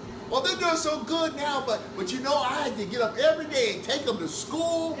 Well, they're doing so good now, but you know, I had to get up every day and take them to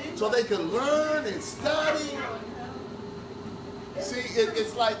school so they could learn and study. See,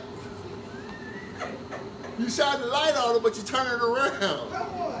 it's like you shine the light on them, but you turn it around.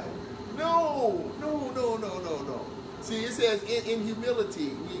 Come on. No. See, it says in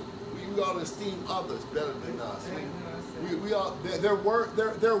humility, we ought to esteem others better than us. We ought, they're worth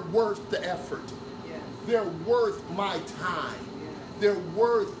the effort. Yes. They're worth my time. Yes. They're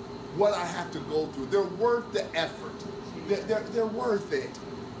worth what I have to go through. They're worth the effort. They're worth it.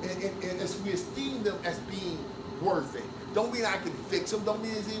 And as we esteem them as being worth it. Don't mean I can fix them. Don't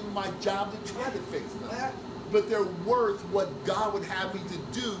mean it's even my job to try to fix them. But they're worth what God would have me to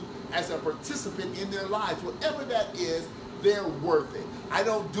do as a participant in their lives. Whatever that is, they're worth it. I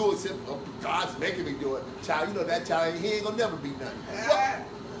don't do it simply, God's making me do it. Child, you know that child, he ain't gonna never be nothing.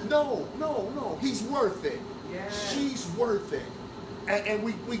 Well, no. He's worth it. Yes. She's worth it. And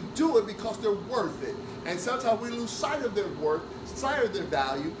we do it because they're worth it. And sometimes we lose sight of their worth, sight of their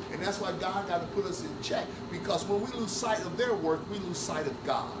value, and that's why God got to put us in check. Because when we lose sight of their worth, we lose sight of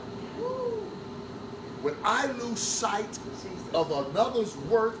God. Woo. When I lose sight of another's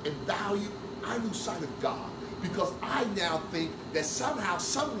worth and value, I lose sight of God. Because I now think that somehow,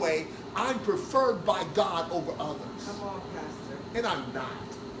 some way, I'm preferred by God over others. Come on, Pastor. And I'm not.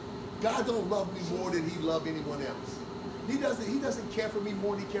 God don't love me more than he loved anyone else. He doesn't care for me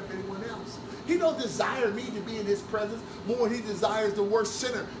more than he cares for anyone else. He don't desire me to be in his presence more than he desires the worst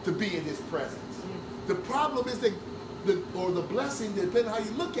sinner to be in his presence. The problem is that the blessing, depending on how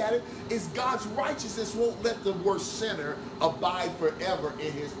you look at it, is God's righteousness won't let the worst sinner abide forever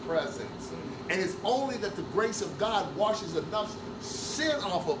in his presence. And it's only that the grace of God washes enough sin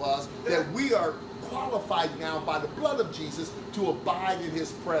off of us that we are qualified now by the blood of Jesus to abide in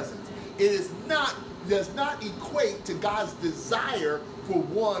his presence. It does not equate to God's desire for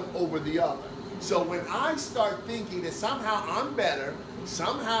one over the other. So when I start thinking that somehow I'm better,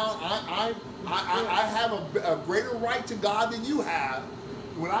 somehow I have a greater right to God than you have,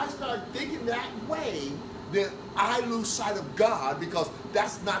 when I start thinking that way, then I lose sight of God, because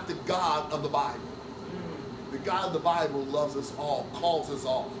that's not the God of the Bible. The God of the Bible loves us all, calls us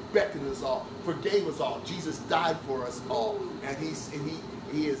all, beckons us all, forgave us all. Jesus died for us all, and he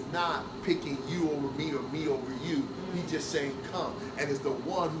is not picking you over me or me over you. He's just saying, come. And it's the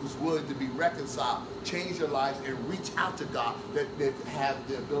one who's willing to be reconciled, change their lives, and reach out to God, that have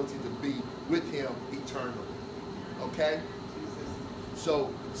the ability to be with him eternally. Okay?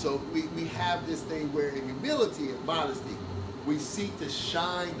 So we have this thing where in humility and modesty, we seek to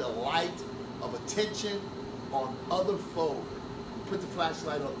shine the light of attention on other folk put the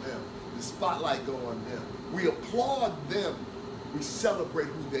flashlight on them, the spotlight go on them. We applaud them. We celebrate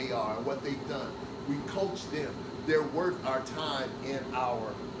who they are and what they've done. We coach them. They're worth our time and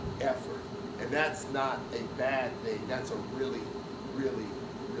our effort. And that's not a bad thing. That's a really, really,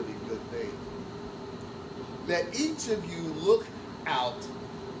 really good thing. Let each of you look out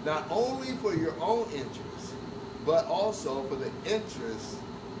not only for your own interests, but also for the interests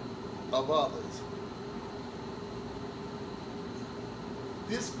of others.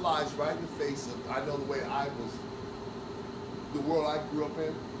 This flies right in the face of, I know the way the world I grew up in,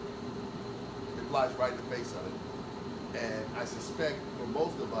 it flies right in the face of it. And I suspect for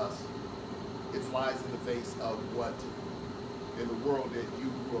most of us, it flies in the face of what in the world that you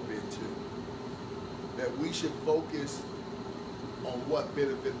grew up into. That we should focus on what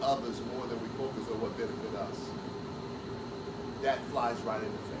benefit others more than we focus on what benefit us. That flies right in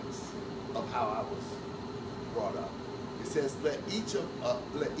the face of how I was brought up. It says, let each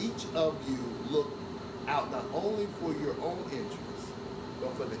of you look out not only for your own interests,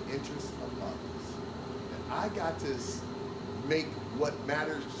 but for the interests of others. And I got to make what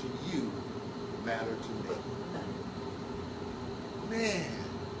matters to you matter to me. Man,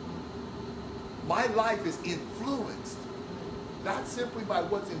 my life is influenced not simply by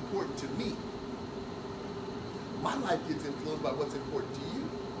what's important to me. My life gets influenced by what's important to you.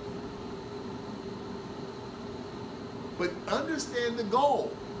 But understand the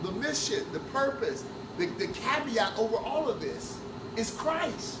goal, the mission, the purpose, the caveat over all of this is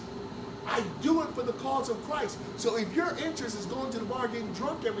Christ. I do it for the cause of Christ. So if your interest is going to the bar getting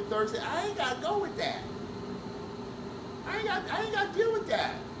drunk every Thursday, I ain't got to go with that. I ain't got to deal with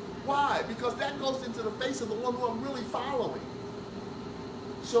that. Why? Because that goes into the face of the one who I'm really following.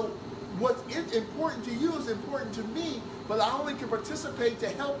 So what's important to you is important to me, but I only can participate to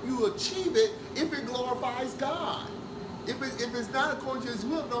help you achieve it if it glorifies God. If it's not according to his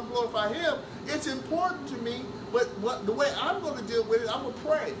will, don't glorify him. It's important to me, but the way I'm going to deal with it, I'm going to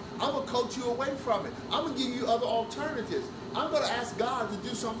pray. I'm going to coach you away from it. I'm going to give you other alternatives. I'm going to ask God to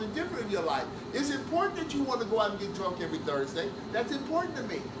do something different in your life. It's important that you want to go out and get drunk every Thursday. That's important to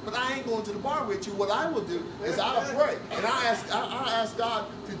me. But I ain't going to the bar with you. What I will do is I'll pray. And I'll ask God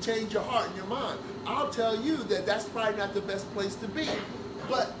to change your heart and your mind. I'll tell you that that's probably not the best place to be.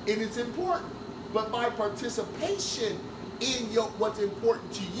 And it's important. But my participation in what's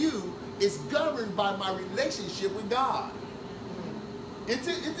important to you is governed by my relationship with God.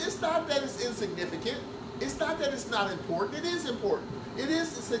 It's not that it's insignificant. It's not that it's not important. It is important. It is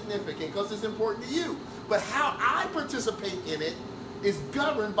significant because it's important to you. But how I participate in it is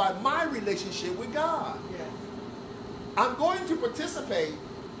governed by my relationship with God. Yes. I'm going to participate,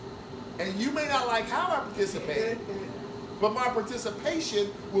 and you may not like how I participate, but my participation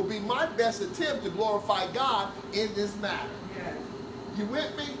will be my best attempt to glorify God in this matter. Yes. You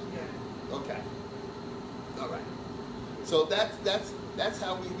with me? Yes. Okay. All right. So that's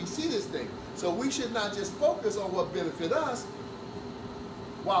how we see this thing. So we should not just focus on what benefits us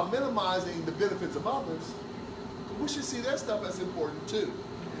while minimizing the benefits of others. We should see that stuff as important too.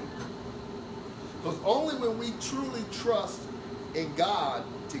 Because only when we truly trust in God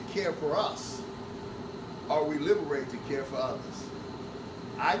to care for us are we liberated to care for others.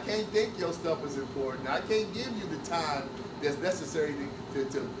 I can't think your stuff is important. I can't give you the time that's necessary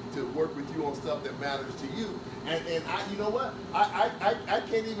to work with you on stuff that matters to you. And you know what? I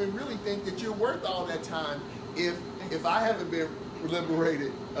can't even really think that you're worth all that time if I haven't been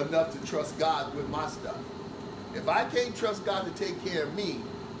liberated enough to trust God with my stuff. If I can't trust God to take care of me,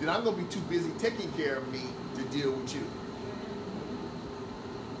 then I'm going to be too busy taking care of me to deal with you.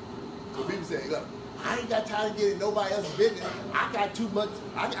 So people say, look, I ain't got time to get in nobody else's business. I got too much.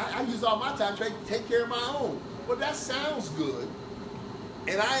 I use all my time trying to take care of my own. Well, that sounds good,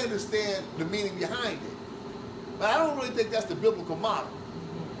 and I understand the meaning behind it. But I don't really think that's the biblical model.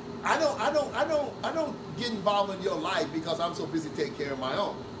 I don't get involved in your life because I'm so busy taking care of my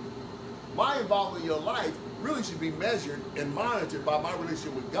own. My involvement in your life really should be measured and monitored by my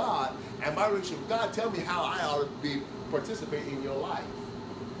relationship with God, and my relationship with God tell me how I ought to be participating in your life.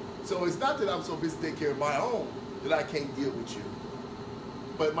 So it's not that I'm so busy taking care of my own that I can't deal with you.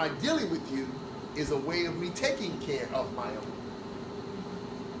 But my dealing with you is a way of me taking care of my own.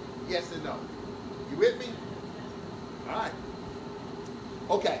 Yes and no. You with me? All right.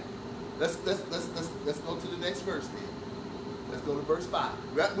 Okay. Let's go to the next verse then. Let's go to verse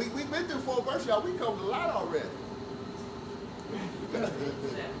 5. We've been through 4 verses, y'all. We covered a lot already.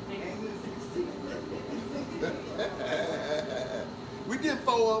 We did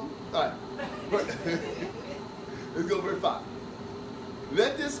 4 of them. All right. Let's go to verse 5.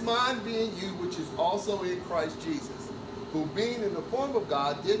 Let this mind be in you, which is also in Christ Jesus, who being in the form of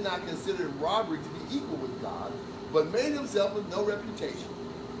God did not consider it robbery to be equal with God, but made himself of no reputation,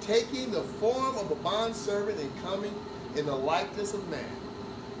 taking the form of a bondservant and coming in the likeness of man.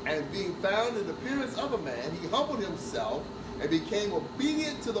 And being found in the appearance of a man, he humbled himself and became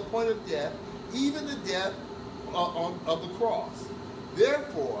obedient to the point of death, even the death of the cross.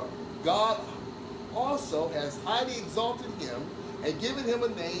 Therefore, God also has highly exalted him and given him a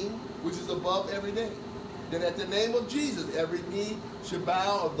name which is above every name, that at the name of Jesus every knee should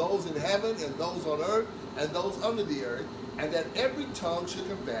bow, of those in heaven and those on earth and those under the earth, and that every tongue should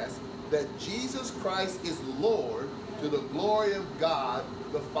confess that Jesus Christ is Lord, to the glory of God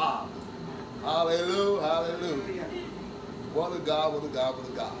the Father. Hallelujah, hallelujah. What a God, what a God, what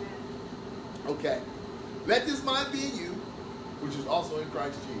a God. Okay. Let this mind be in you, which is also in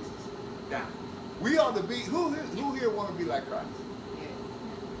Christ Jesus. Now, we ought to be, who here want to be like Christ?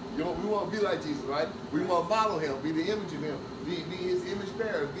 You know, we want to be like Jesus, right? We want to model him, be the image of him, be his image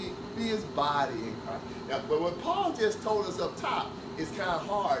bearer, be his body in Christ. Now, but what Paul just told us up top is kind of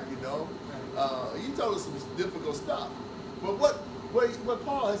hard, you know. He told us some difficult stuff. But what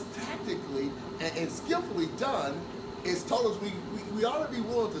Paul has tactically and skillfully done is told us we ought to be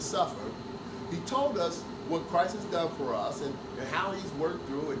willing to suffer. He told us what Christ has done for us and how he's worked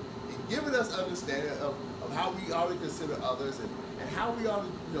through and given us understanding of how we ought to consider others and how we ought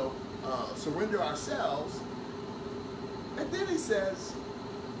to surrender ourselves. And then he says,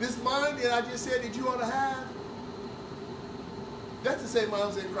 this mind that I just said that you ought to have, that's the same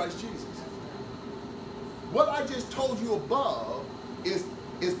mind that's in Christ Jesus. What I just told you above is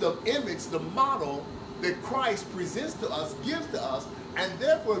the image, the model that Christ presents to us, gives to us, and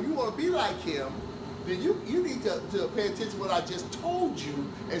therefore if you want to be like him, then you need to pay attention to what I just told you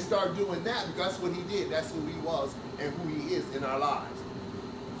and start doing that, because that's what he did. That's who he was and who he is in our lives.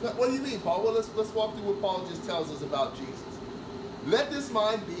 But what do you mean, Paul? Well, let's walk through what Paul just tells us about Jesus. Let this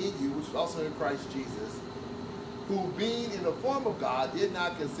mind be in you, which is also in Christ Jesus, who being in the form of God did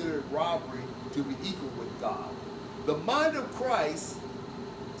not consider it robbery to be equal with God. The mind of Christ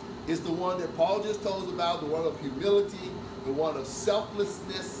is the one that Paul just told us about, the one of humility, the one of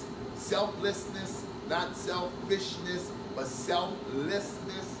selflessness, not selfishness, but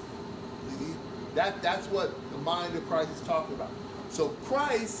selflessness. That's what the mind of Christ is talking about. So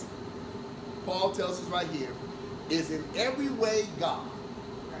Christ, Paul tells us right here, is in every way God.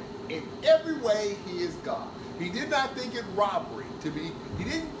 In every way he is God. He did not think it robbery to be, he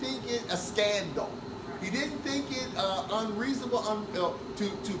didn't think it a scandal. He didn't think it unreasonable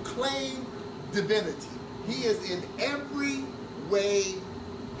to claim divinity. He is in every way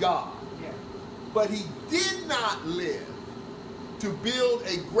God. Yeah. But he did not live to build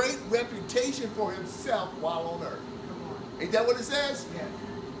a great reputation for himself while on earth. Ain't that what it says? Yes.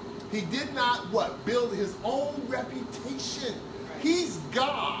 He did not what? Build his own reputation. Right. He's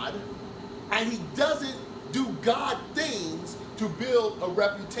God, and he doesn't do God things to build a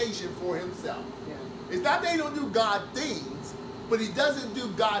reputation for himself. Yeah. It's not that he don't do God things, but he doesn't do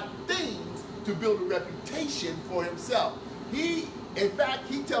God things to build a reputation for himself. In fact,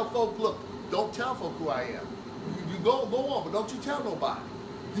 he tell folk, look, don't tell folk who I am. You go on, but don't you tell nobody.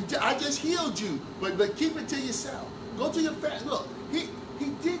 I just healed you, but keep it to yourself. Go to your family. Look, he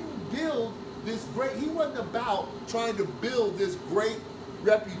didn't build this great, he wasn't about trying to build this great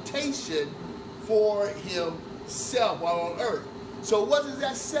reputation for himself while on earth. So what does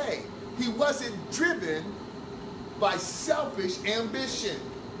that say? He wasn't driven by selfish ambition.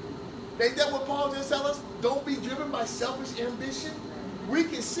 Ain't that what Paul just tells us? Don't be driven by selfish ambition. We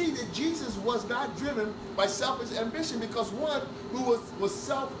can see that Jesus was not driven by selfish ambition, because one who was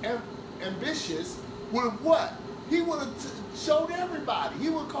self-ambitious would have what? He would have showed everybody. He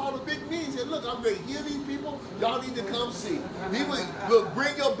would call a big meeting and said, look, I'm going to heal these people. Y'all need to come see. He would look,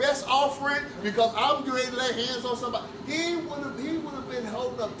 bring your best offering, because I'm going to lay hands on somebody. He would have been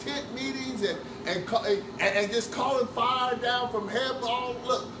holding up tent meetings and just calling fire down from heaven.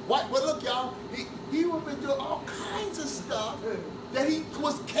 Look, y'all, he would have been doing all kinds of stuff that he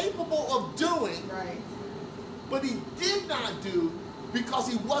was capable of doing, right? But he did not do, because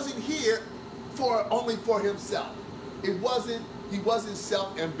he wasn't here only for himself. He wasn't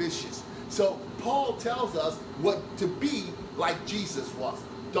self-ambitious. So Paul tells us what to be like Jesus was.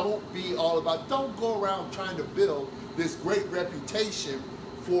 Don't go around trying to build this great reputation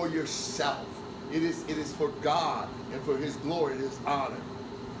for yourself. It is for God and for his glory and his honor.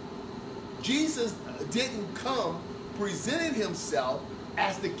 Jesus didn't come presenting himself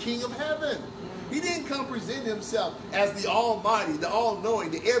as the King of Heaven. He didn't come present himself as the Almighty, the All-Knowing,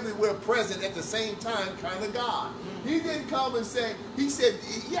 the everywhere present at the same time kind of God. He didn't come and say, he said,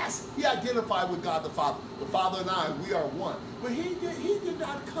 yes, he identified with God the Father. The Father and I, we are one. But he did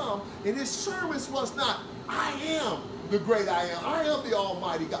not come, and his service was not, I am the great I am the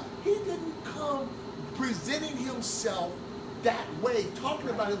Almighty God. He didn't come presenting himself that way, talking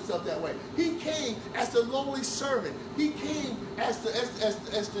about himself that way. He came as the lowly servant. He came as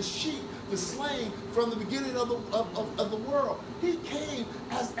the sheep, the slain from the beginning of the world. He came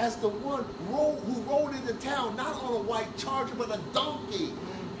as the one who rode into town, not on a white charger, but a donkey.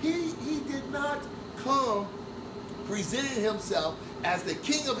 He did not come presenting himself as the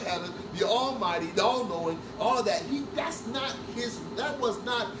King of Heaven, the Almighty, the All-Knowing, all that. That was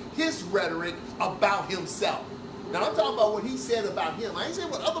not his rhetoric about himself. Now I'm talking about what he said about him. I ain't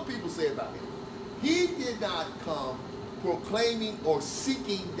saying what other people say about him. He did not come proclaiming or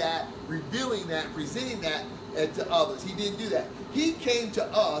seeking that, revealing that, presenting that to others. He didn't do that. He came to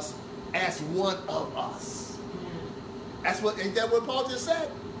us as one of us. Ain't that what Paul just said?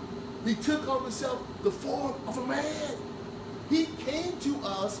 He took on himself the form of a man. He came to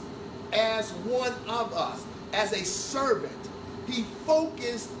us as one of us, as a servant. He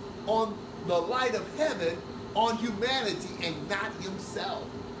focused on the light of heaven, on humanity, and not himself.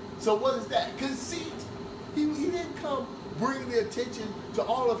 So what is that? Conceit. He didn't come bringing the attention to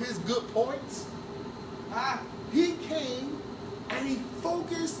all of his good points. He came and he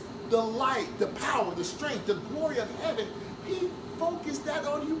focused the light, the power, the strength, the glory of heaven. He focused that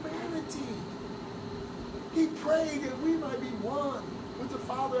on humanity. He prayed that we might be one with the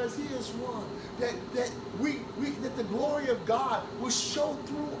Father as he is one. That the glory of God will show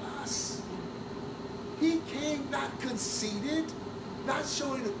through us. He came not conceited, not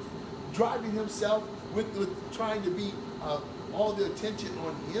driving himself with trying to be all the attention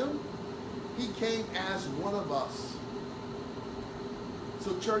on him. He came as one of us.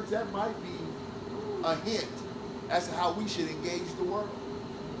 So church, that might be a hint as to how we should engage the world.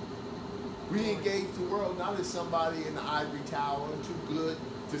 We engage the world not as somebody in the ivory tower, too good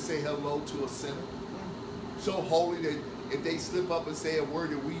to say hello to a sinner, so holy that if they slip up and say a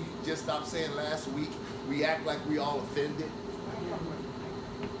word that we just stopped saying last week, we act like we all offended.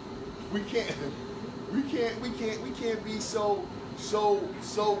 We can't be so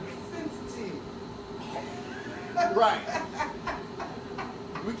sensitive. Right.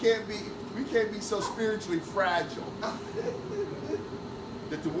 We can't be so spiritually fragile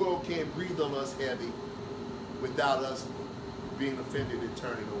that the world can't breathe on us heavy without us being offended and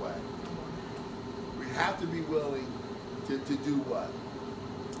turning away. We have to be willing to do what?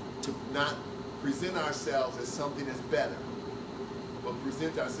 To not present ourselves as something that's better, but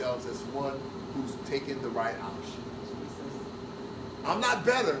present ourselves as one who's taken the right option. I'm not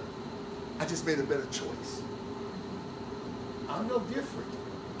better, I just made a better choice. I'm no different.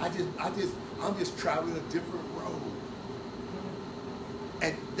 I'm just traveling a different road.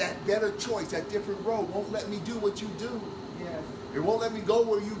 And that better choice, that different road won't let me do what you do. Yes. It won't let me go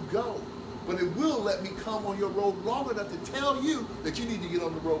where you go. But it will let me come on your road long enough to tell you that you need to get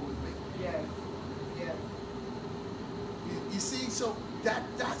on the road with me. Yes. Yes. You see, so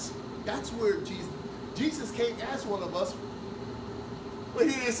that's where Jesus came as one of us, but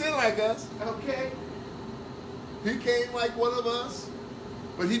he didn't sin like us. Okay. He came like one of us,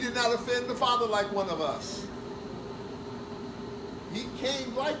 but he did not offend the Father like one of us. He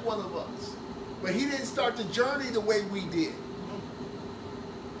came like one of us, but he didn't start the journey the way we did.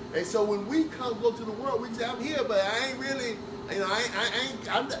 And so when we go to the world, we say, I'm here, but I ain't really,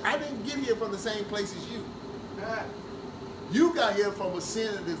 I didn't get here from the same place as you. You got here from a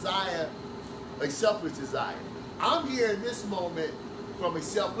sin and desire, a selfish desire. I'm here in this moment from a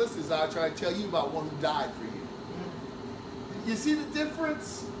selfless desire, trying to tell you about one who died for you. You see the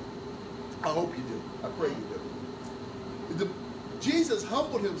difference? I hope you do. I pray you do. Jesus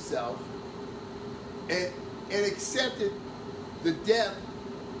humbled himself and accepted the death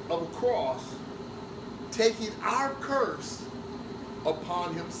of a cross, taking our curse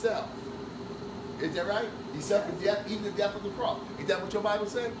upon himself. Is that right? He suffered death, even the death of the cross. Is that what your Bible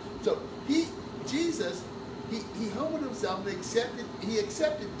says? So Jesus, he humbled himself and he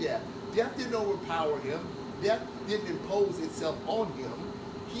accepted death. Death didn't overpower him. Death didn't impose itself on him.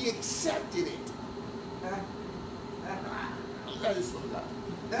 He accepted it.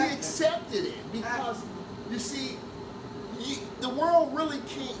 He accepted it because, you see, the world really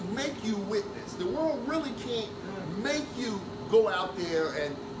can't make you witness. The world really can't make you go out there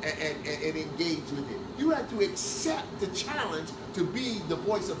and engage with it. You have to accept the challenge to be the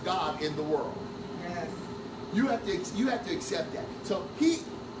voice of God in the world. Yes. You have to accept that. So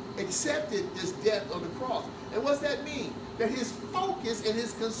accepted this death on the cross. And what's that mean? That his focus and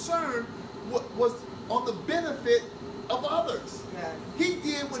his concern was on the benefit of others. Yes. He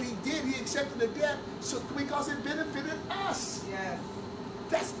did what he did. He accepted the death because it benefited us. Yes.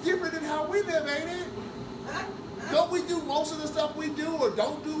 That's different than how we live, ain't it? Don't we do most of the stuff we do, or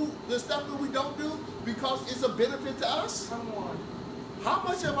don't do the stuff that we don't do because it's a benefit to us? Come on. How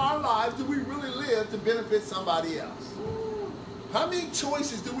much of our lives do we really live to benefit somebody else? Ooh. How many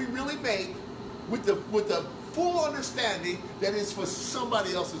choices do we really make with the full understanding that it's for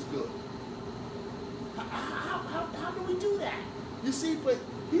somebody else's good? How do we do that? You see, but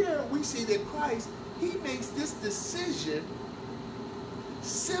here we see that Christ, he makes this decision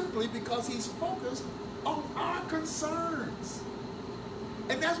simply because he's focused on our concerns.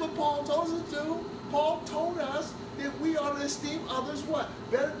 And that's what Paul told us to do. Paul told us that we ought to esteem others what?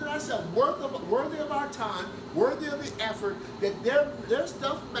 Better than ourselves, worthy of our time, worthy of the effort, that their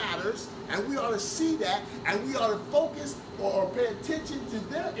stuff matters, and we ought to see that, and we ought to focus or pay attention to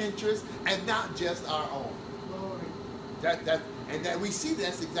their interests and not just our own. Glory. And that we see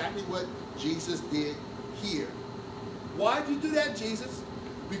that's exactly what Jesus did here. Why did you do that, Jesus?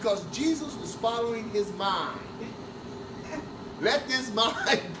 Because Jesus was following his mind. Let this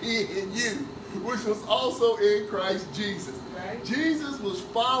mind be in you, which was also in Christ Jesus. Right. Jesus was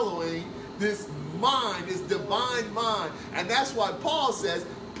following this mind, this divine mind. And that's why Paul says,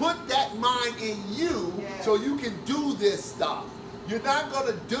 put that mind in you so you can do this stuff. You're not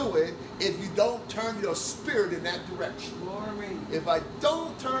going to do it if you don't turn your spirit in that direction. Glory. If I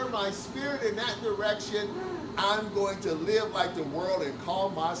don't turn my spirit in that direction, I'm going to live like the world and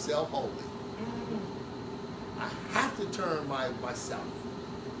call myself holy. I have to turn myself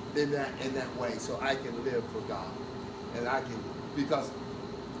in that way so I can live for God. And I can, because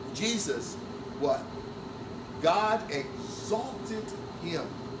Jesus, what? God exalted him.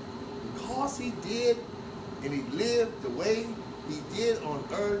 Because he did and he lived the way he did on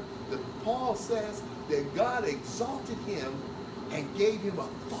earth, Paul says that God exalted him and gave him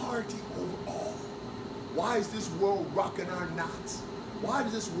authority over all. Why is this world rocking our knots? Why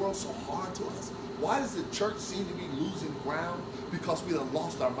is this world so hard to us? Why does the church seem to be losing ground? Because we done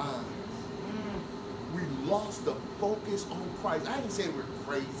lost our minds. We lost the focus on Christ. I ain't saying we're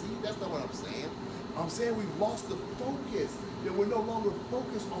crazy. That's not what I'm saying. I'm saying we've lost the focus. That we're no longer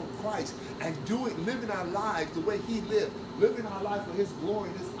focused on Christ and living our lives the way he lived. Living our life for his glory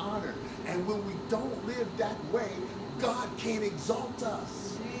and his honor. And when we don't live that way, God can't exalt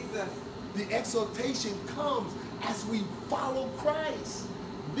us. Jesus. The exaltation comes as we follow Christ.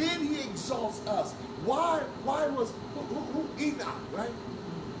 Then he exalts us. Why was Enoch, right?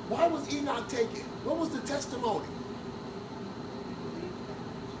 Why was Enoch taken? What was the testimony?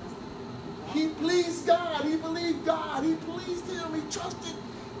 He pleased God. He believed God. He pleased him. He trusted.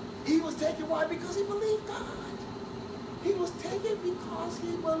 He was taken. Why? Because he believed God. He was taken because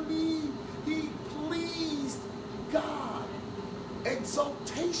he believed. He pleased God.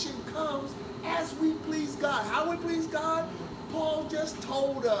 Exaltation comes as we please God. How we please God? Paul just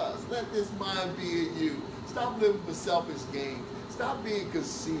told us, let this mind be in you. Stop living for selfish gain. Stop being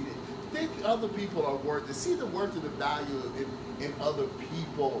conceited. Think other people are worth it. See the worth and the value in other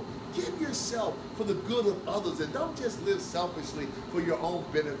people. Give yourself for the good of others, and don't just live selfishly for your own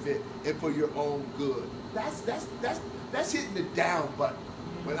benefit and for your own good. That's hitting the down button.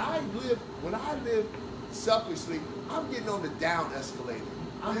 When I live selfishly, I'm getting on the down escalator.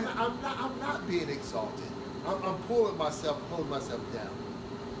 I'm not being exalted. I'm pulling myself down.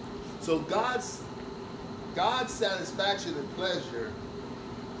 So God's satisfaction and pleasure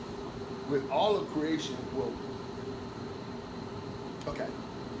with all of creation will. Okay.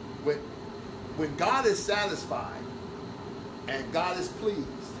 When God is satisfied and God is pleased,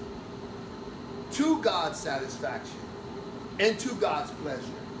 to God's satisfaction and to God's pleasure,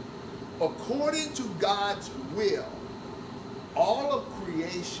 according to God's will, all of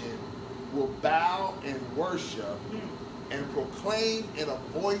creation will bow and worship and proclaim in a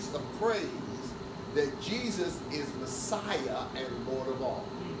voice of praise that Jesus is Messiah and Lord of all.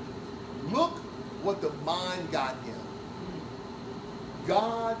 Look what the mind got him.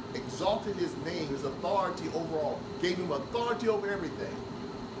 God exalted his name, his authority over all, gave him authority over everything.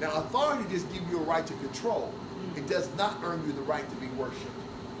 Now, authority just gives you a right to control. It does not earn you the right to be worshipped.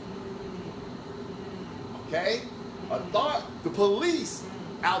 Okay? The police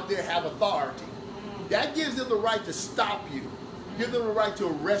out there have authority. That gives them the right to stop you. Gives them the right to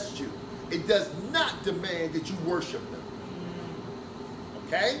arrest you. It does not demand that you worship them.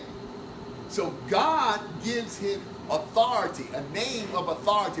 Okay? So God gives him authority, a name of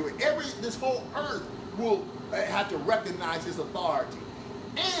authority, where this whole earth will have to recognize his authority.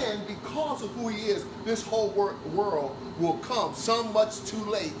 And because of who he is, this whole world will come, some much too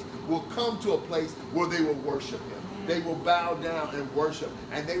late, will come to a place where they will worship him. They will bow down and worship,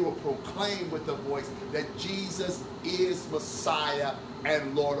 and they will proclaim with a voice that Jesus is Messiah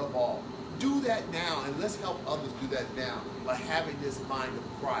and Lord of all. Do that now, and let's help others do that now by having this mind of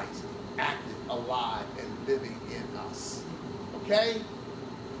Christ active, alive, and living in us. Okay?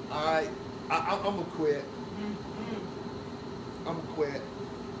 All right. I'm going to quit. I'm going to quit.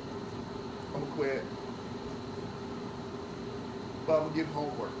 I'm going to quit. But I'm going to give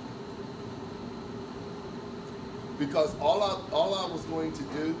homework. Because all I was going to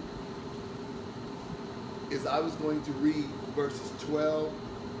do is I was going to read verses 12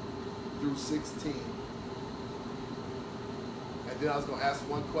 through 16. And then I was going to ask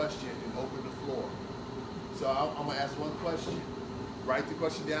one question and open the floor. So I'm going to ask one question. Write the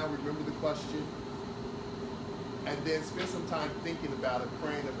question down, remember the question, and then spend some time thinking about it,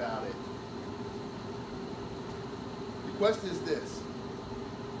 praying about it. The question is this.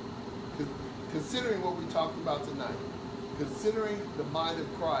 Considering what we talked about tonight, considering the mind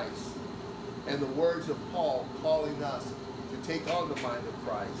of Christ and the words of Paul calling us to take on the mind of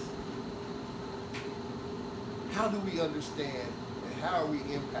Christ, how do we understand and how are we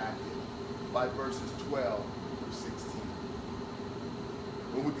impacted by verses 12 through 16?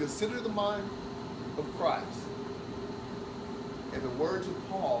 When we consider the mind of Christ and the words of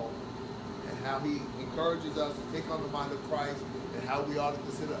Paul and how he encourages us to take on the mind of Christ and how we ought to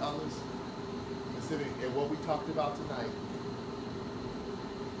consider others, and what we talked about tonight,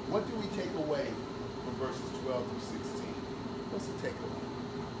 what do we take away from verses 12 through 16? What's the takeaway?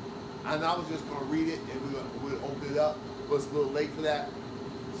 And I was just going to read it and we'll open it up, but it's a little late for that.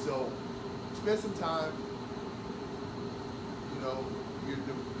 So spend some time, a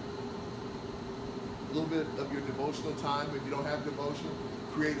little bit of your devotional time. If you don't have devotion,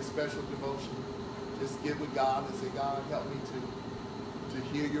 create a special devotion. Just get with God and say, God, help me to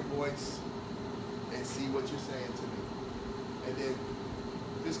hear your voice and see what you're saying to me. And then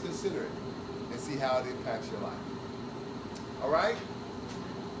just consider it and see how it impacts your life. All right?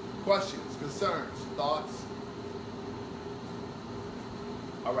 Questions, concerns, thoughts?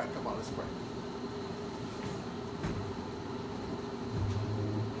 All right, come on, let's pray.